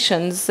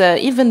regulations.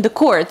 Even the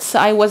courts.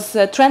 I was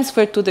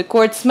transferred to the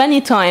courts many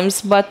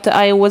times, but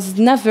I was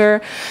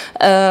never.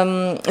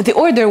 The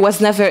order was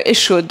never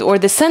issued, or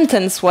the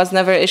sentence was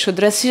never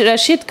issued.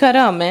 Rashid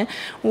Karame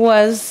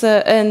was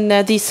in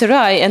the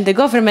Sarai, in the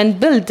government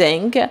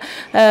building,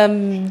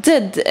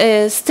 did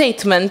a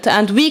statement,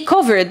 and we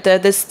covered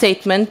this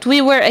statement.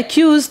 We were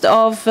accused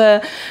of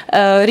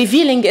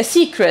revealing a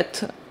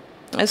secret.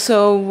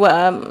 So,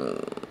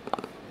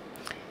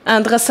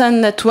 and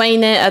Ghassan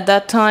Twaine at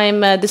that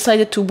time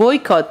decided to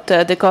boycott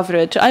the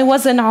coverage. I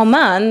was in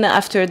Oman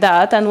after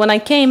that, and when I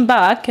came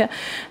back,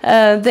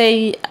 I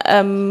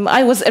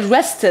was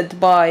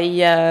arrested by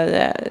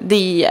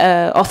the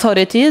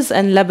authorities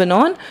in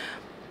Lebanon.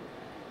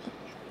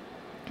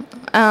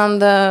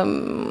 And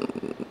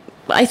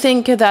I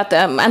think that,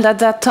 and at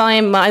that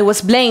time, I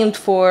was blamed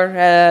for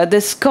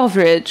this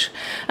coverage.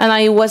 And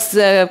I was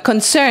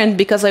concerned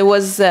because I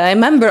was a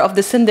member of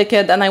the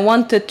syndicate and I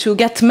wanted to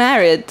get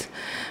married.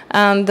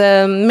 And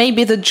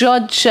maybe the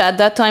judge at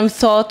that time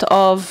thought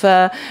of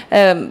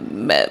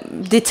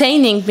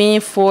detaining me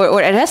for,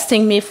 or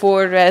arresting me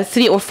for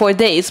 3 or 4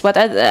 days. But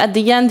at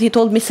the end, he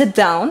told me, sit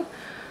down.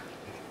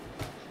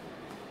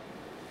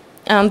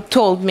 And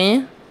told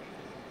me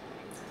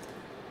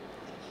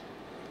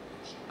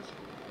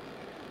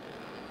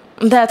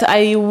that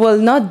I will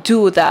not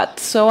do that.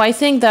 So I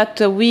think that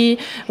we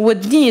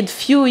would need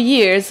few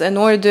years in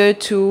order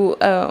to,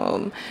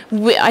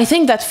 I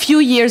think that few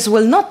years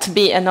will not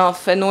be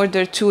enough in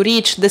order to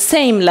reach the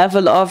same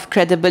level of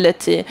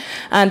credibility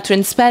and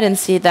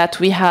transparency that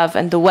we have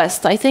in the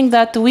West. I think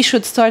that we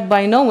should start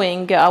by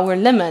knowing our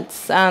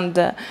limits, and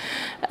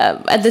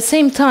at the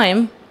same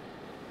time,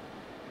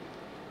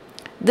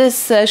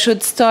 this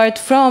should start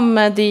from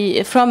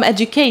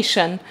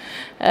education.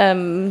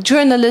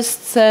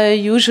 Journalists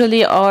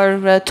usually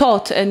are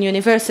taught in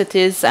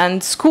universities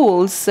and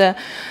schools,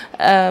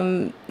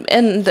 and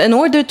in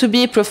order to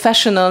be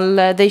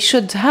professional, they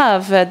should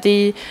have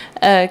the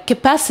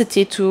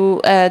capacity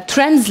to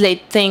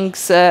translate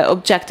things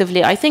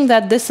objectively. I think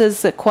that this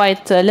is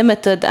quite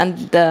limited and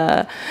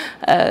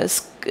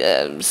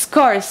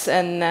scarce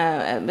in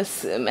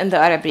the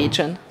Arab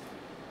region.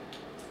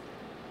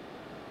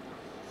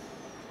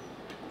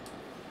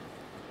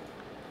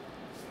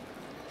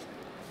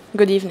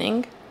 Good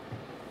evening.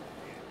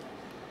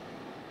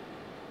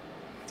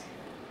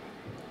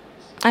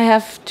 I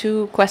have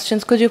 2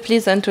 questions. Could you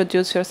please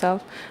introduce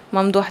yourself?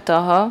 Mamdouh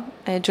Taha,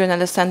 a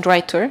journalist and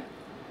writer.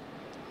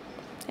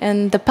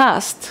 In the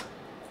past,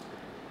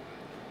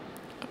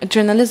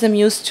 journalism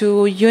used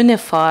to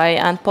unify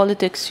and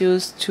politics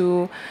used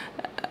to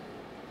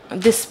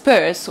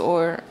disperse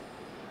or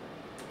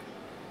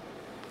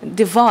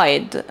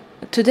divide.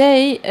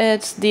 Today,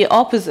 it's the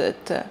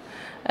opposite.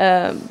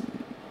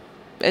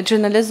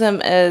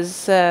 Journalism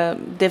is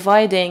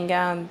dividing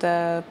and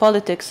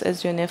politics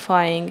is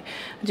unifying.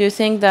 Do you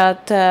think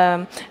that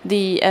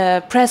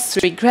the press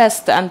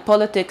regressed and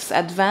politics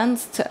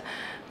advanced?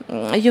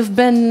 You've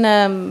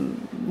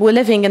been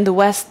living in the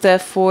West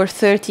for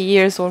 30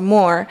 years or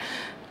more.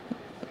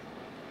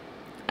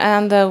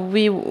 And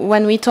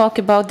when we talk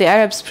about the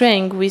Arab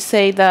Spring, we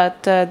say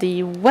that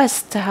the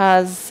West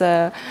has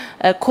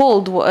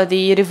called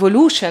the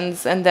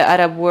revolutions in the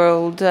Arab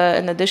world,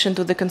 in addition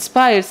to the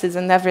conspiracies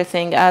and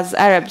everything, as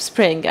Arab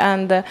Spring.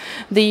 And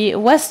the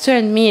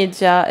Western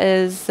media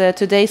is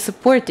today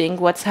supporting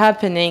what's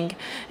happening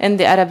in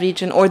the Arab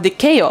region, or the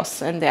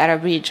chaos in the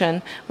Arab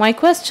region. My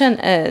question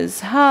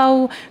is,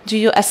 how do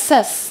you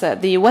assess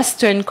the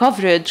Western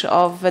coverage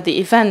of the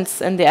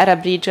events in the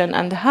Arab region,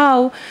 and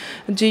how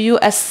do you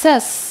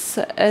assess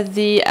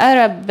the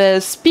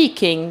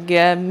Arab-speaking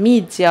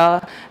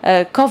media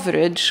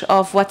coverage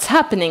of what's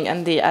happening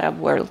in the Arab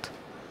world?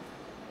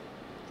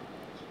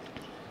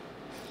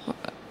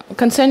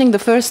 Concerning the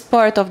first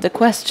part of the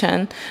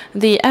question,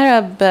 the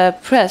Arab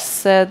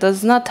press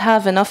does not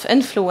have enough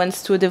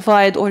influence to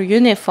divide or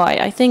unify.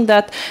 I think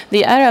that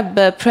the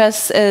Arab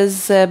press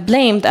is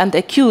blamed and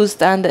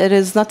accused, and it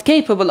is not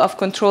capable of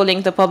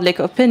controlling the public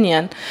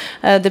opinion.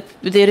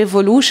 The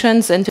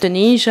revolutions in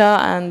Tunisia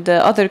and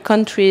other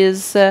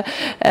countries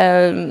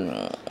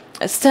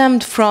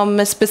stemmed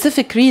from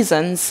specific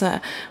reasons.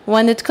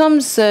 When it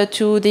comes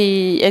to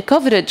the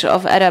coverage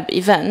of Arab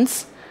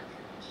events,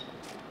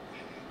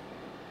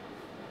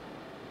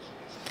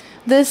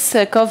 this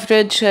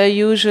coverage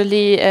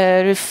usually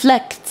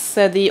reflects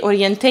the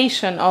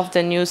orientation of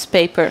the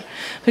newspaper.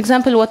 For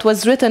example, what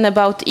was written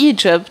about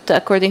Egypt,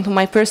 according to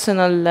my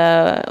personal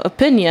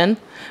opinion,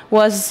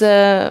 was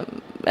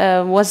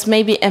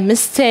maybe a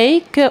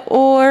mistake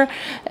or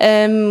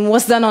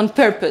was done on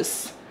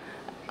purpose.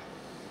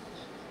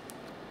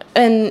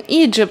 In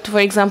Egypt,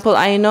 for example,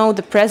 I know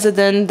the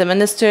president, the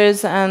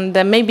ministers, and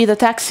maybe the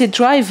taxi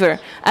driver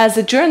as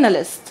a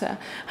journalist.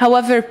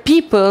 However,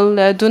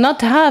 people do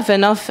not have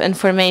enough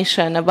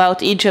information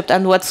about Egypt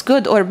and what's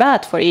good or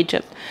bad for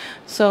Egypt.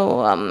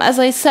 So, as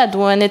I said,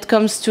 when it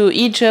comes to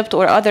Egypt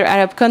or other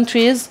Arab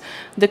countries,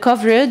 the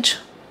coverage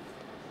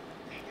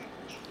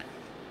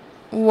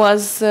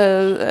was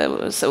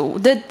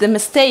did the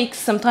mistakes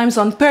sometimes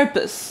on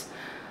purpose.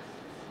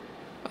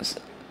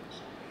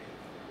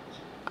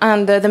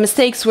 And the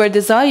mistakes were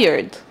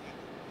desired.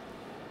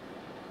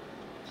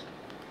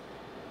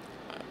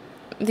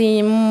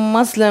 The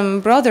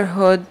Muslim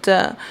Brotherhood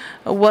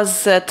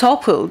was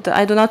toppled.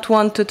 I do not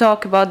want to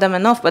talk about them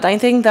enough, but I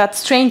think that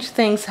strange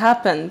things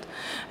happened.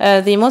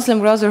 The Muslim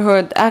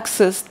Brotherhood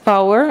accessed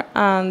power,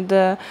 and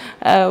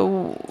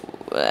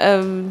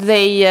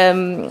they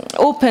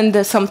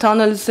opened some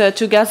tunnels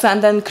to Gaza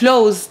and then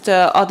closed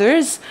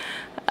others.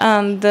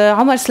 And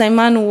Omar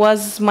Sleiman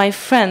was my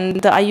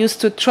friend. I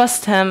used to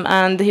trust him,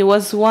 and he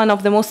was one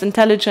of the most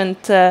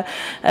intelligent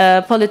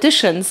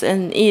politicians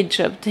in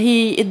Egypt.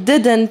 He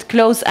didn't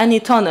close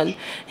any tunnel.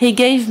 He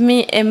gave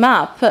me a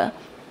map,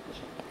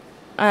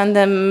 and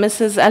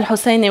Mrs.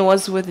 Al-Husseini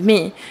was with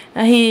me.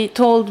 He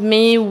told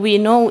me, we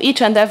know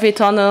each and every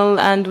tunnel,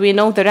 and we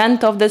know the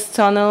rent of this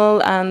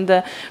tunnel,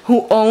 and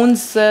who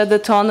owns the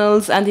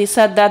tunnels, and he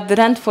said that the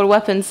rent for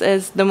weapons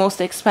is the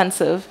most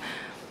expensive.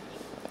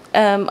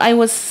 I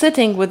was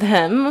sitting with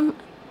him.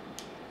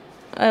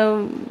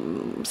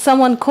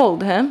 Someone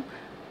called him.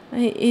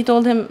 He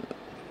told him,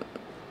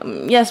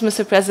 yes,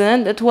 Mr.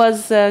 President, it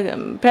was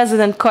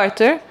President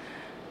Carter.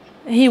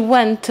 He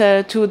went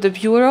to the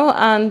bureau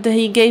and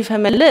he gave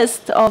him a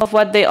list of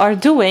what they are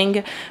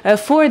doing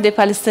for the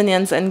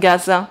Palestinians in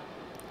Gaza.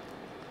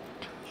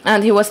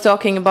 And he was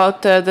talking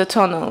about the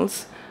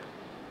tunnels.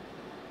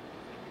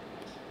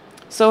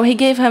 So he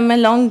gave him a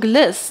long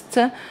list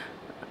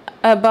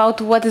about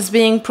what is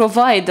being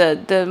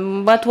provided.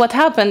 But what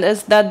happened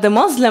is that the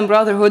Muslim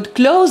Brotherhood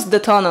closed the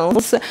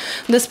tunnels,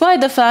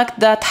 despite the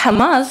fact that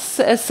Hamas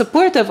is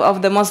supportive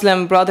of the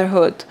Muslim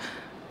Brotherhood.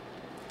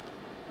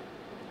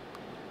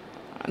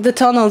 The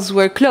tunnels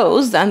were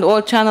closed and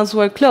all channels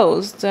were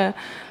closed.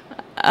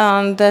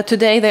 And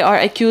today they are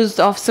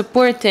accused of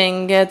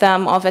supporting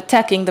them, of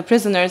attacking the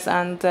prisoners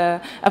and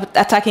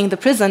attacking the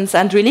prisons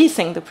and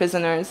releasing the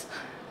prisoners.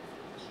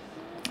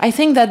 I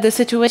think that the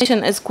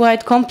situation is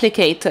quite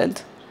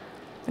complicated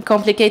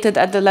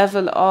at the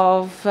level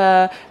of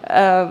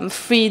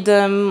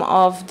freedom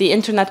of the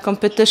internet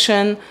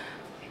competition.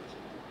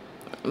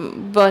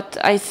 But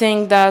I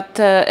think that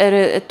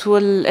it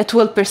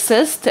will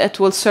persist, it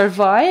will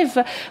survive,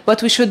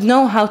 but we should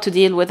know how to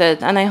deal with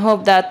it. And I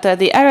hope that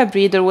the Arab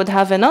reader would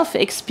have enough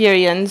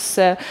experience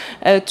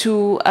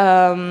to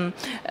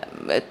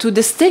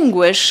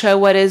distinguish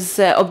what is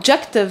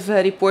objective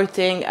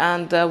reporting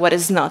and what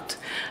is not.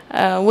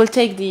 We'll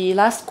take the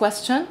last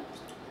question.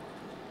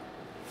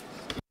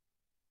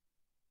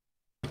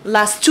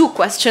 last two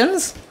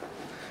questions.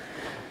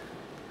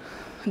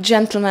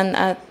 Gentleman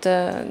at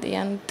the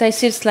end.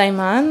 Taysir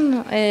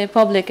Sulaiman, a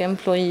public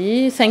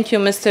employee. Thank you,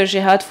 Mr.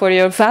 Jihad, for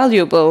your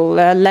valuable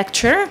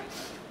lecture.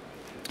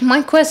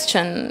 My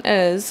question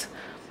is,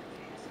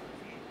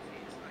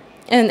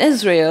 in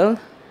Israel,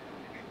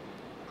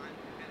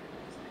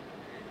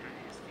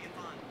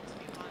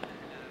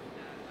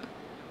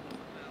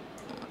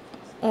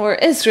 or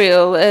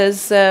Israel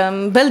is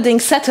building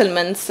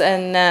settlements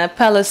in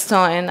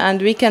Palestine,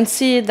 and we can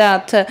see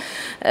that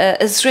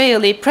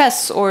Israeli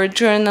press or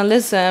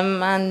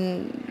journalism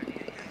and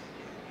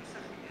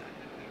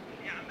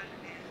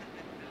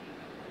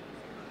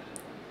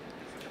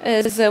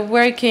is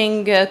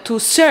working to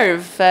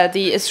serve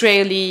the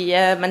Israeli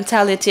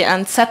mentality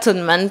and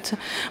settlement,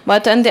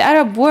 but in the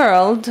Arab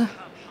world,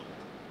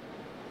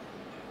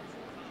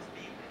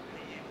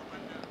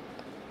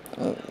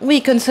 we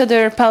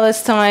consider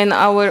Palestine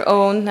our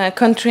own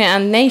country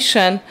and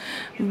nation,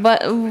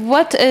 but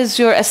what is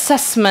your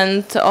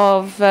assessment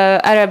of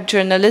Arab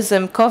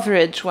journalism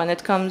coverage when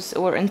it comes,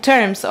 or in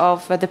terms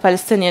of the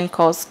Palestinian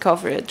cause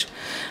coverage?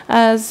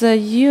 As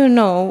you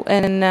know,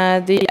 in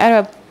the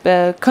Arab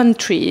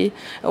country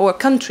or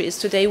countries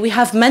today, we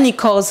have many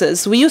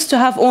causes. We used to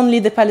have only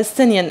the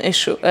Palestinian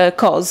issue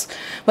cause,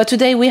 but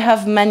today we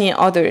have many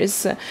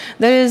others.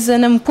 There is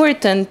an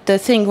important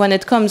thing when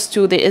it comes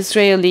to the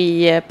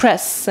Israeli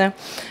press.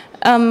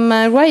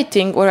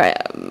 Writing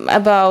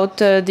about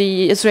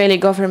the Israeli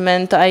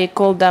government. I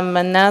call them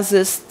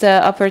Nazist,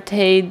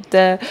 apartheid,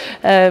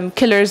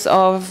 killers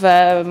of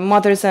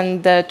mothers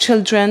and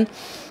children.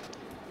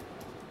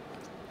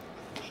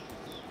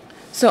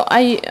 So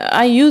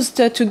I used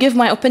to give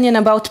my opinion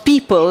about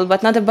people,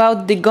 but not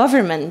about the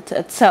government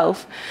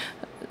itself.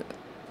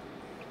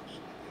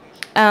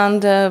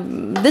 And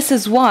this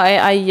is why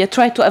I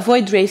try to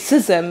avoid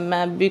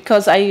racism,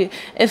 because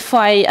if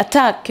I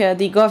attack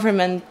the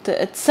government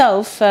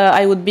itself,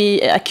 I would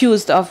be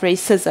accused of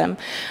racism.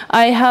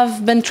 I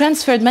have been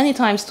transferred many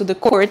times to the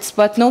courts,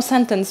 but no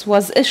sentence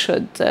was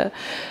issued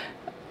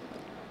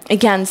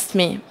against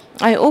me.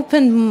 I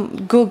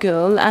opened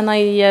Google and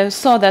I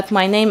saw that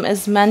my name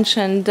is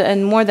mentioned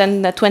in more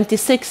than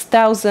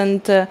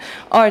 26,000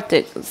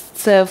 articles.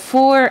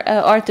 4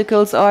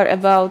 articles are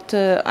about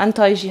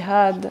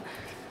anti-jihad,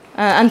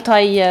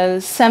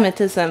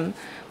 anti-Semitism.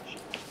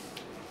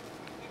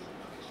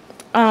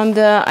 And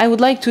I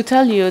would like to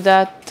tell you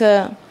that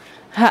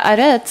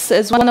Haaretz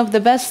is one of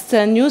the best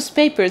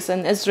newspapers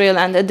in Israel,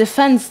 and it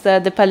defends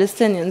the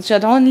Palestinians.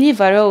 Jadon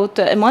Liva wrote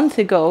a month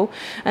ago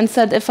and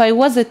said, if I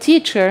was a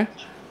teacher,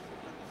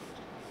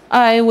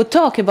 I would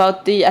talk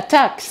about the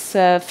attacks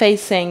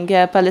facing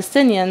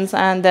Palestinians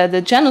and the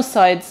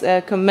genocides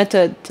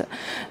committed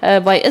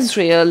by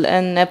Israel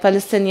in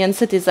Palestinian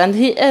cities. And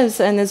he is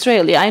an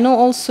Israeli. I know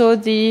also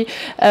the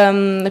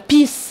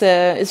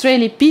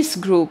Israeli peace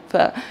group,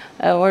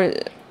 or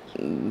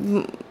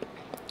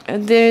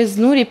there is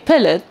Nuri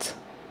Pellet,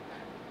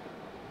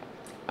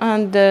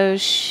 and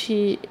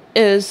she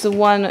is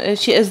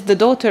the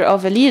daughter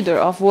of a leader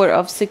of War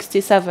of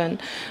 67.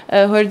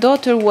 Her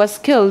daughter was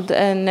killed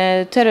in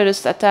a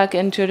terrorist attack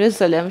in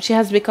Jerusalem. She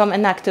has become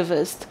an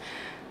activist.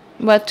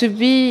 But to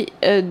be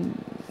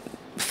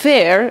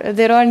fair,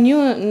 there are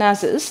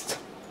neo-Nazists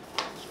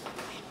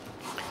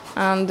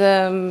and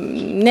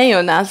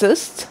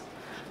neo-Nazists,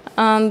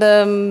 and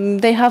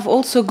they have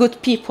also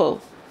good people.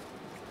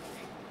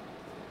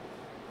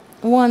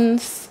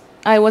 Once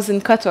I was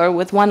in Qatar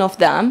with one of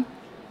them.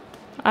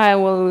 I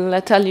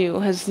will tell you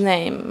his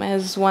name,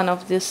 as one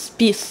of this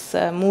peace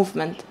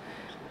movement.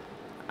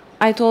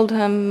 I told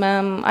him,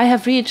 I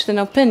have reached an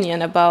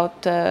opinion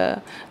about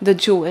the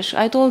Jewish.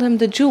 I told him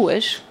the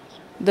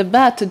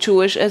bad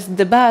Jewish is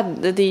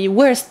the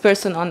worst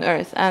person on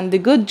earth, and the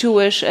good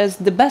Jewish is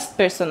the best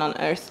person on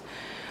earth.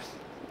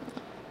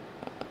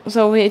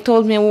 So he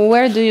told me, well,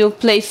 where do you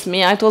place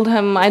me? I told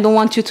him, I don't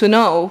want you to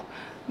know.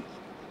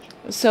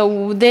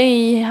 So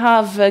they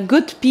have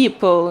good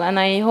people, and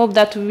I hope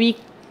that we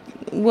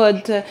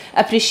would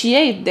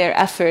appreciate their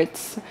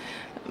efforts.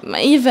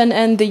 Even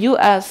in the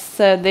US,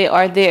 they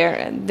are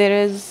there.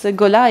 There is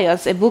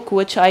Goliath, a book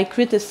which I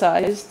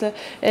criticized.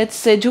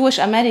 It's a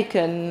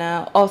Jewish-American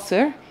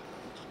author,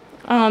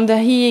 and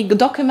he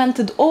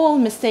documented all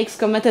mistakes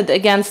committed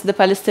against the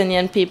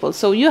Palestinian people.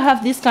 So you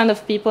have these kind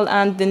of people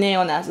and the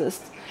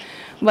neo-Nazists.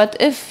 But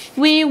if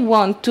we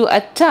want to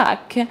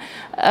attack,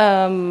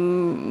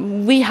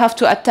 we have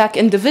to attack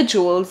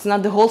individuals,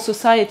 not the whole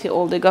society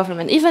or the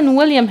government. Even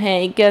William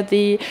Hague,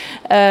 the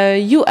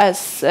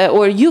US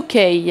or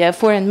UK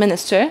foreign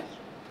minister,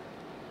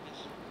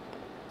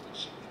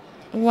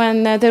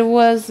 when there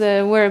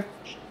were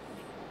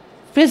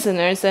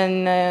prisoners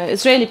and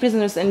Israeli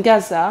prisoners in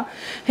Gaza,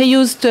 he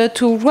used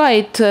to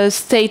write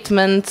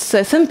statements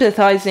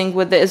sympathizing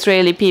with the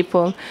Israeli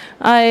people.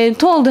 I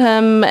told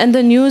him in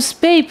the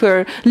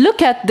newspaper,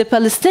 look at the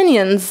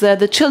Palestinians,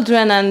 the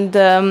children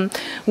and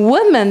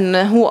women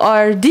who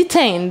are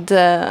detained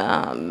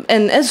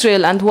in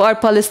Israel and who are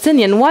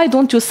Palestinian. Why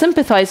don't you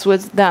sympathize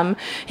with them?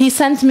 He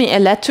sent me a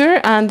letter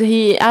and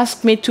he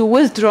asked me to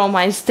withdraw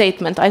my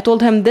statement. I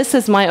told him, this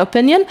is my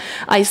opinion.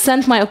 I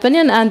sent my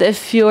opinion, and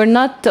if you're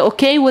not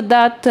okay with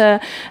that,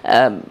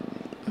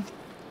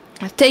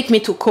 take me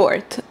to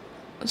court.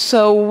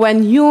 So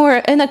when you're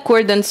in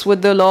accordance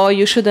with the law,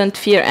 you shouldn't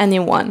fear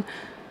anyone.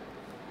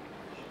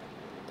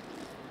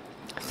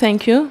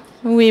 Thank you.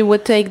 We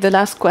would take the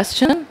last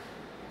question.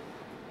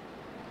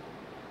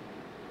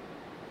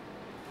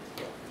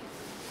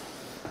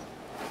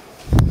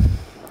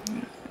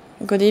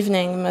 Good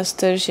evening,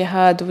 Mr.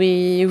 Jihad.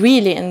 We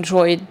really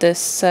enjoyed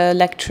this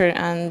lecture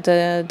and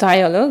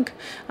dialogue.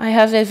 I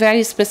have a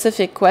very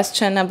specific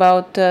question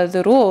about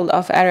the role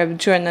of Arab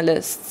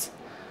journalists.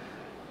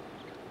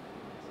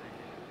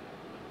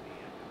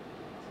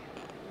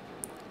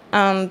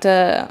 And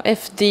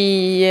if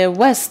the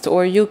West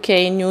or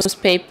UK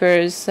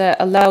newspapers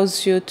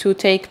allows you to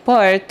take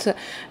part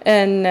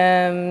in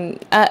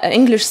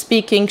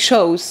English-speaking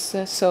shows,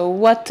 so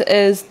what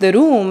is the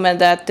room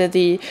that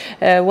the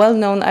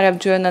well-known Arab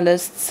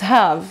journalists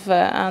have?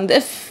 And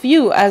if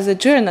you, as a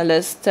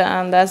journalist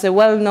and as a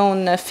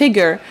well-known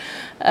figure,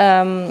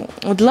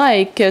 would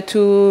like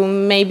to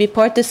maybe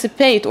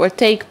participate or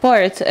take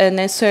part in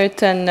a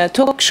certain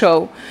talk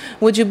show,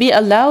 would you be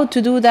allowed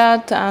to do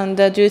that? And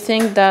do you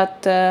think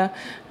that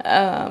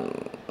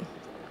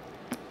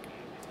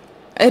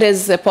it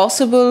is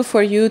possible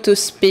for you to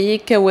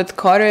speak with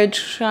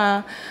courage?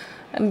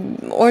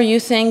 Or you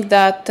think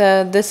that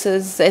this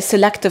is a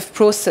selective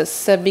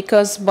process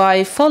because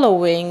by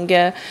following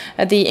the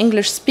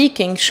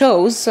English-speaking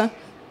shows,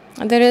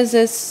 there is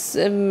this,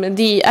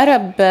 the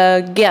Arab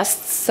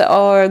guests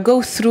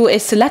go through a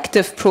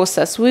selective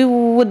process. We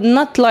would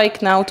not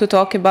like now to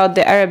talk about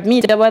the Arab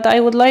media, but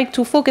I would like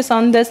to focus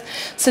on this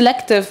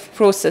selective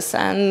process.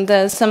 And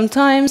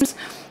sometimes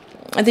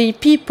the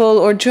people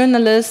or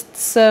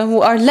journalists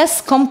who are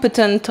less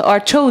competent are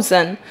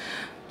chosen.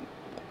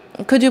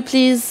 Could you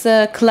please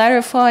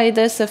clarify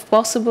this if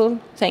possible?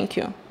 Thank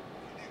you.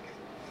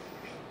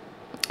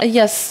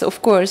 Yes,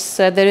 of course,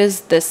 there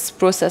is this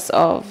process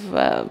of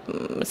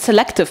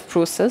selective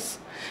process.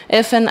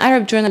 If an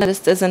Arab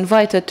journalist is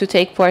invited to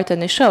take part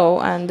in a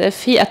show and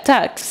if he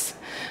attacks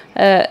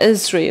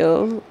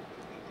Israel,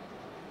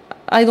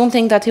 I don't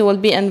think that he will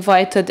be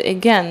invited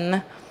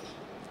again.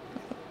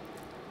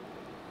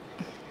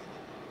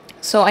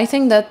 So I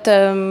think that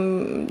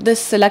this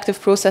selective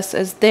process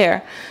is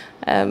there.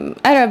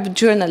 Arab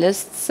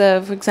journalists,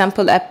 for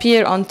example,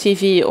 appear on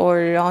TV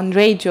or on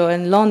radio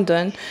in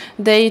London.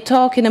 They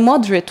talk in a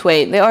moderate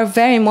way. They are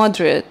very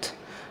moderate.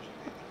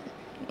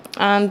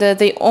 And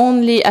they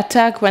only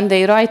attack when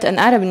they write in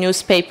Arab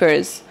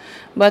newspapers.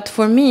 But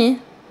for me,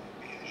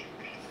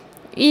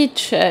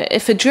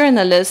 if a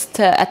journalist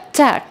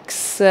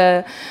attacks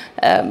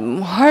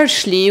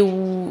harshly,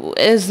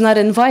 is not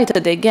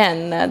invited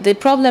again. The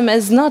problem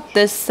is not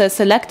this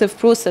selective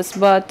process,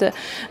 but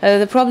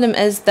the problem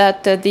is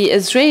that the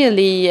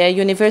Israeli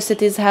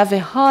universities have a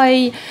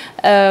high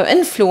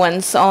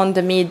influence on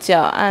the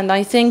media, and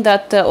I think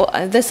that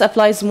this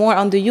applies more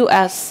on the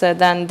US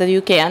than the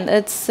UK, and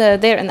it's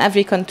there in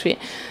every country.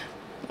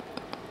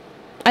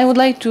 I would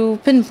like to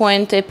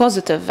pinpoint a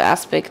positive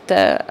aspect.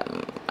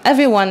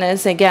 Everyone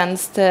is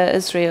against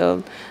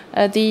Israel.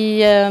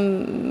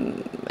 The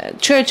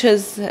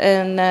churches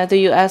in the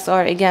US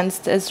are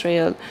against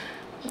Israel.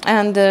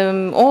 And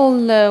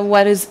all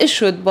what is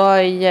issued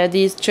by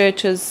these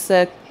churches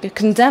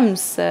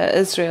condemns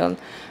Israel.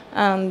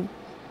 And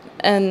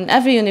in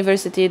every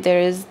university there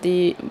is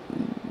the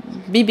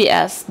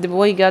BBS, the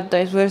boycott,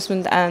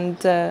 divestment, and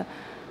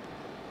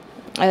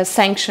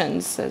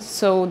sanctions.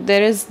 So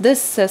there is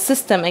this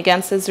system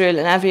against Israel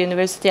in every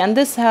university, and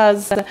this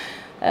has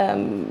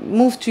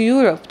moved to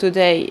Europe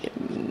today.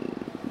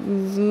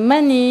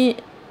 Many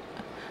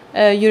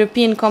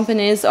European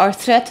companies are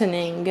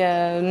threatening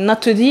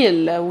not to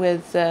deal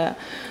with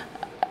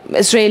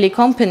Israeli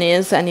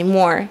companies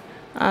anymore,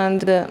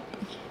 and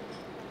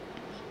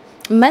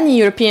many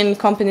European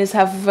companies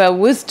have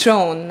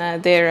withdrawn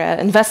their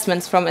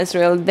investments from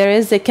Israel. There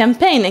is a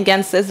campaign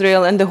against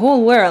Israel in the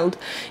whole world,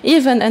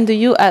 even in the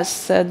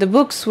US. The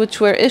books which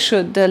were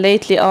issued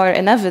lately are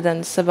an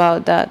evidence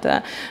about that.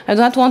 I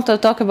do not want to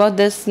talk about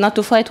this, not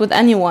to fight with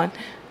anyone.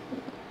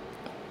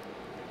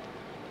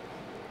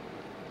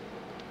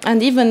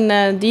 And even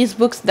these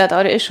books that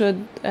are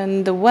issued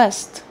in the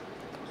West,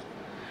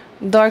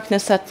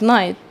 Darkness at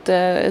Night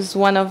is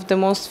one of the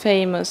most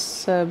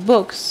famous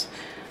books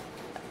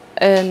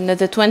in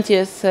the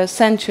 20th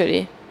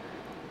century.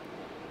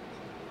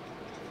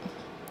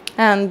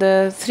 And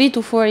 3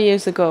 to 4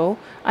 years ago,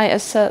 I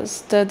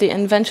assessed the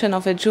invention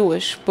of a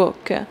Jewish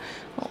book.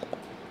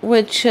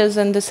 which is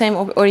in the same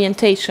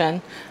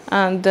orientation,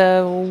 and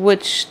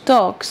which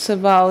talks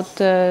about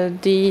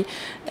the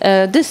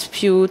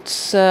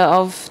disputes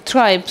of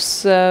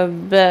tribes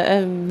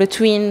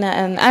between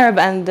an Arab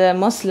and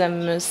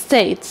Muslim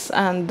states,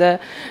 and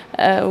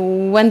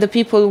when the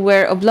people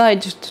were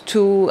obliged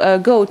to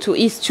go to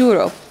East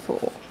Europe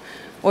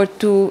or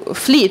to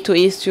flee to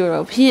East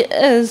Europe. He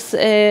is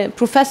a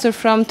professor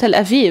from Tel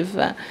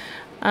Aviv,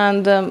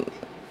 and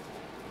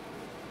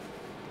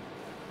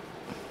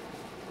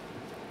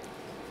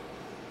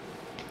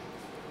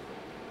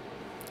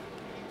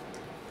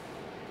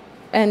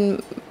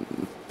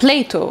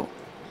Plato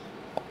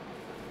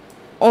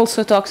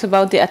also talks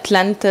about the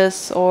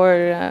Atlantis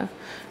or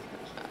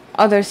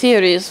other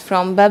theories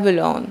from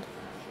Babylon.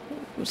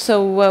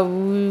 So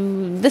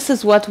this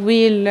is what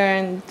we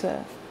learned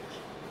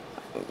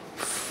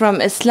from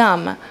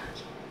Islam.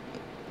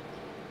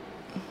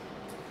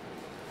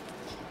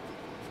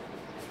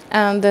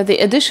 And the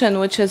edition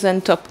which is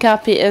in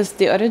Topkapi is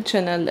the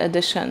original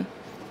edition.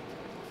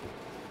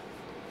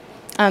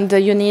 And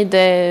you need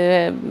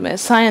a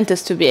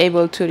scientist to be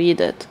able to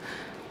read it.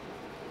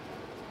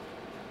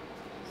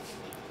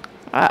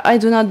 I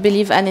do not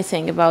believe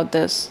anything about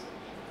this.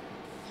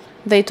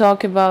 They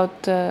talk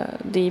about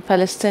the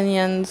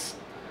Palestinians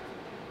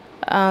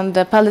and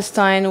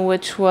Palestine,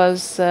 which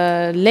was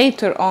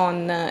later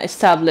on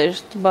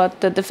established. But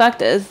the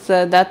fact is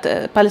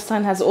that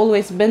Palestine has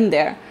always been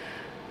there.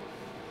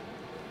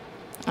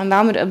 And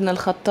Amr ibn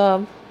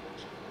al-Khattab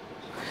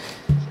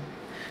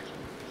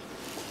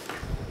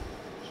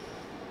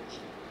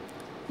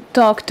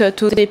talked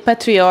to the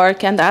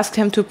patriarch and asked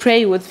him to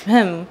pray with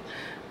him.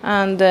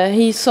 And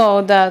he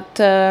saw that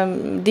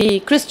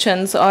the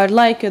Christians are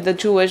like the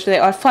Jewish. They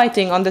are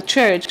fighting on the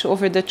church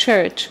over the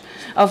church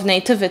of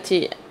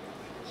nativity.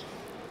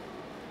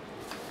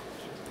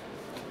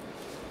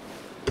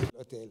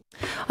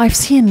 I've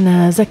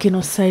seen Zaki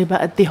Nusayba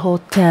at the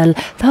hotel,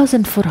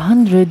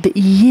 1,400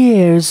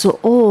 years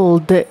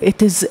old.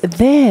 It is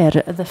there.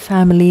 The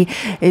family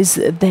is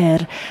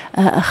there.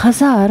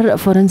 Khazar,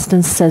 for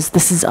instance, says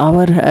this is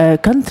our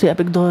country.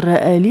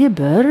 Abigdor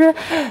Liber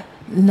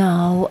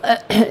now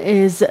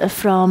is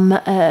from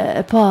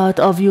a part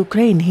of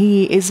Ukraine.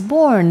 He is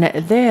born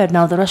there.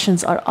 Now the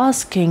Russians are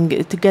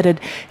asking to get it.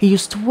 He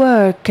used to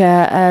work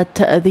at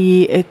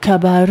the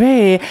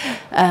cabaret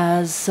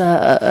as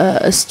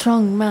a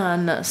strong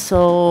man.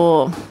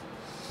 So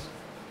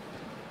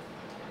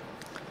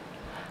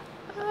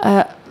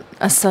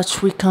as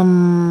such, we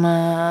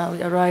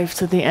arrive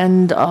to the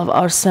end of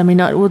our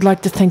seminar. I would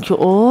like to thank you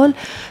all.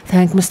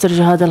 Thank Mr.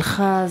 Jihad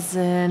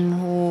Al-Khazen,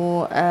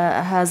 who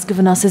has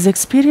given us his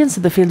experience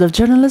in the field of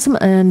journalism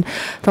and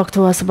talked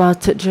to us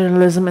about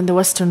journalism in the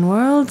Western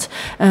world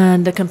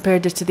and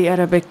compared it to the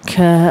Arabic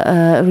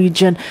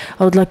region.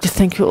 I would like to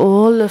thank you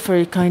all for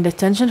your kind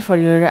attention, for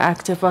your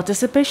active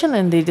participation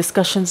in the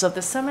discussions of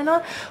the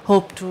seminar.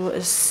 Hope to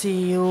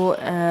see you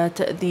at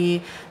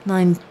the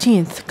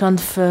 19th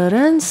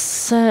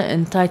conference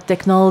entitled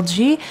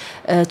Technology,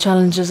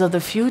 Challenges of the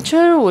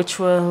Future, which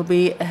will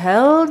be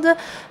held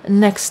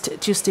next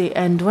Tuesday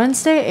and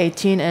Wednesday,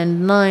 18th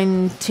and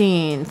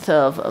 19th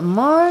of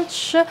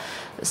March,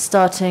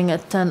 starting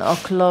at 10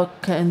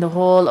 o'clock in the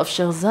hall of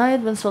Sheikh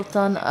Zayed bin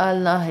Sultan Al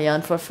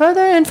Nahyan. For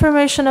further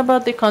information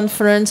about the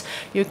conference,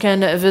 you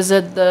can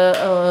visit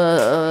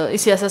the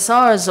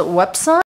ECSSR's website.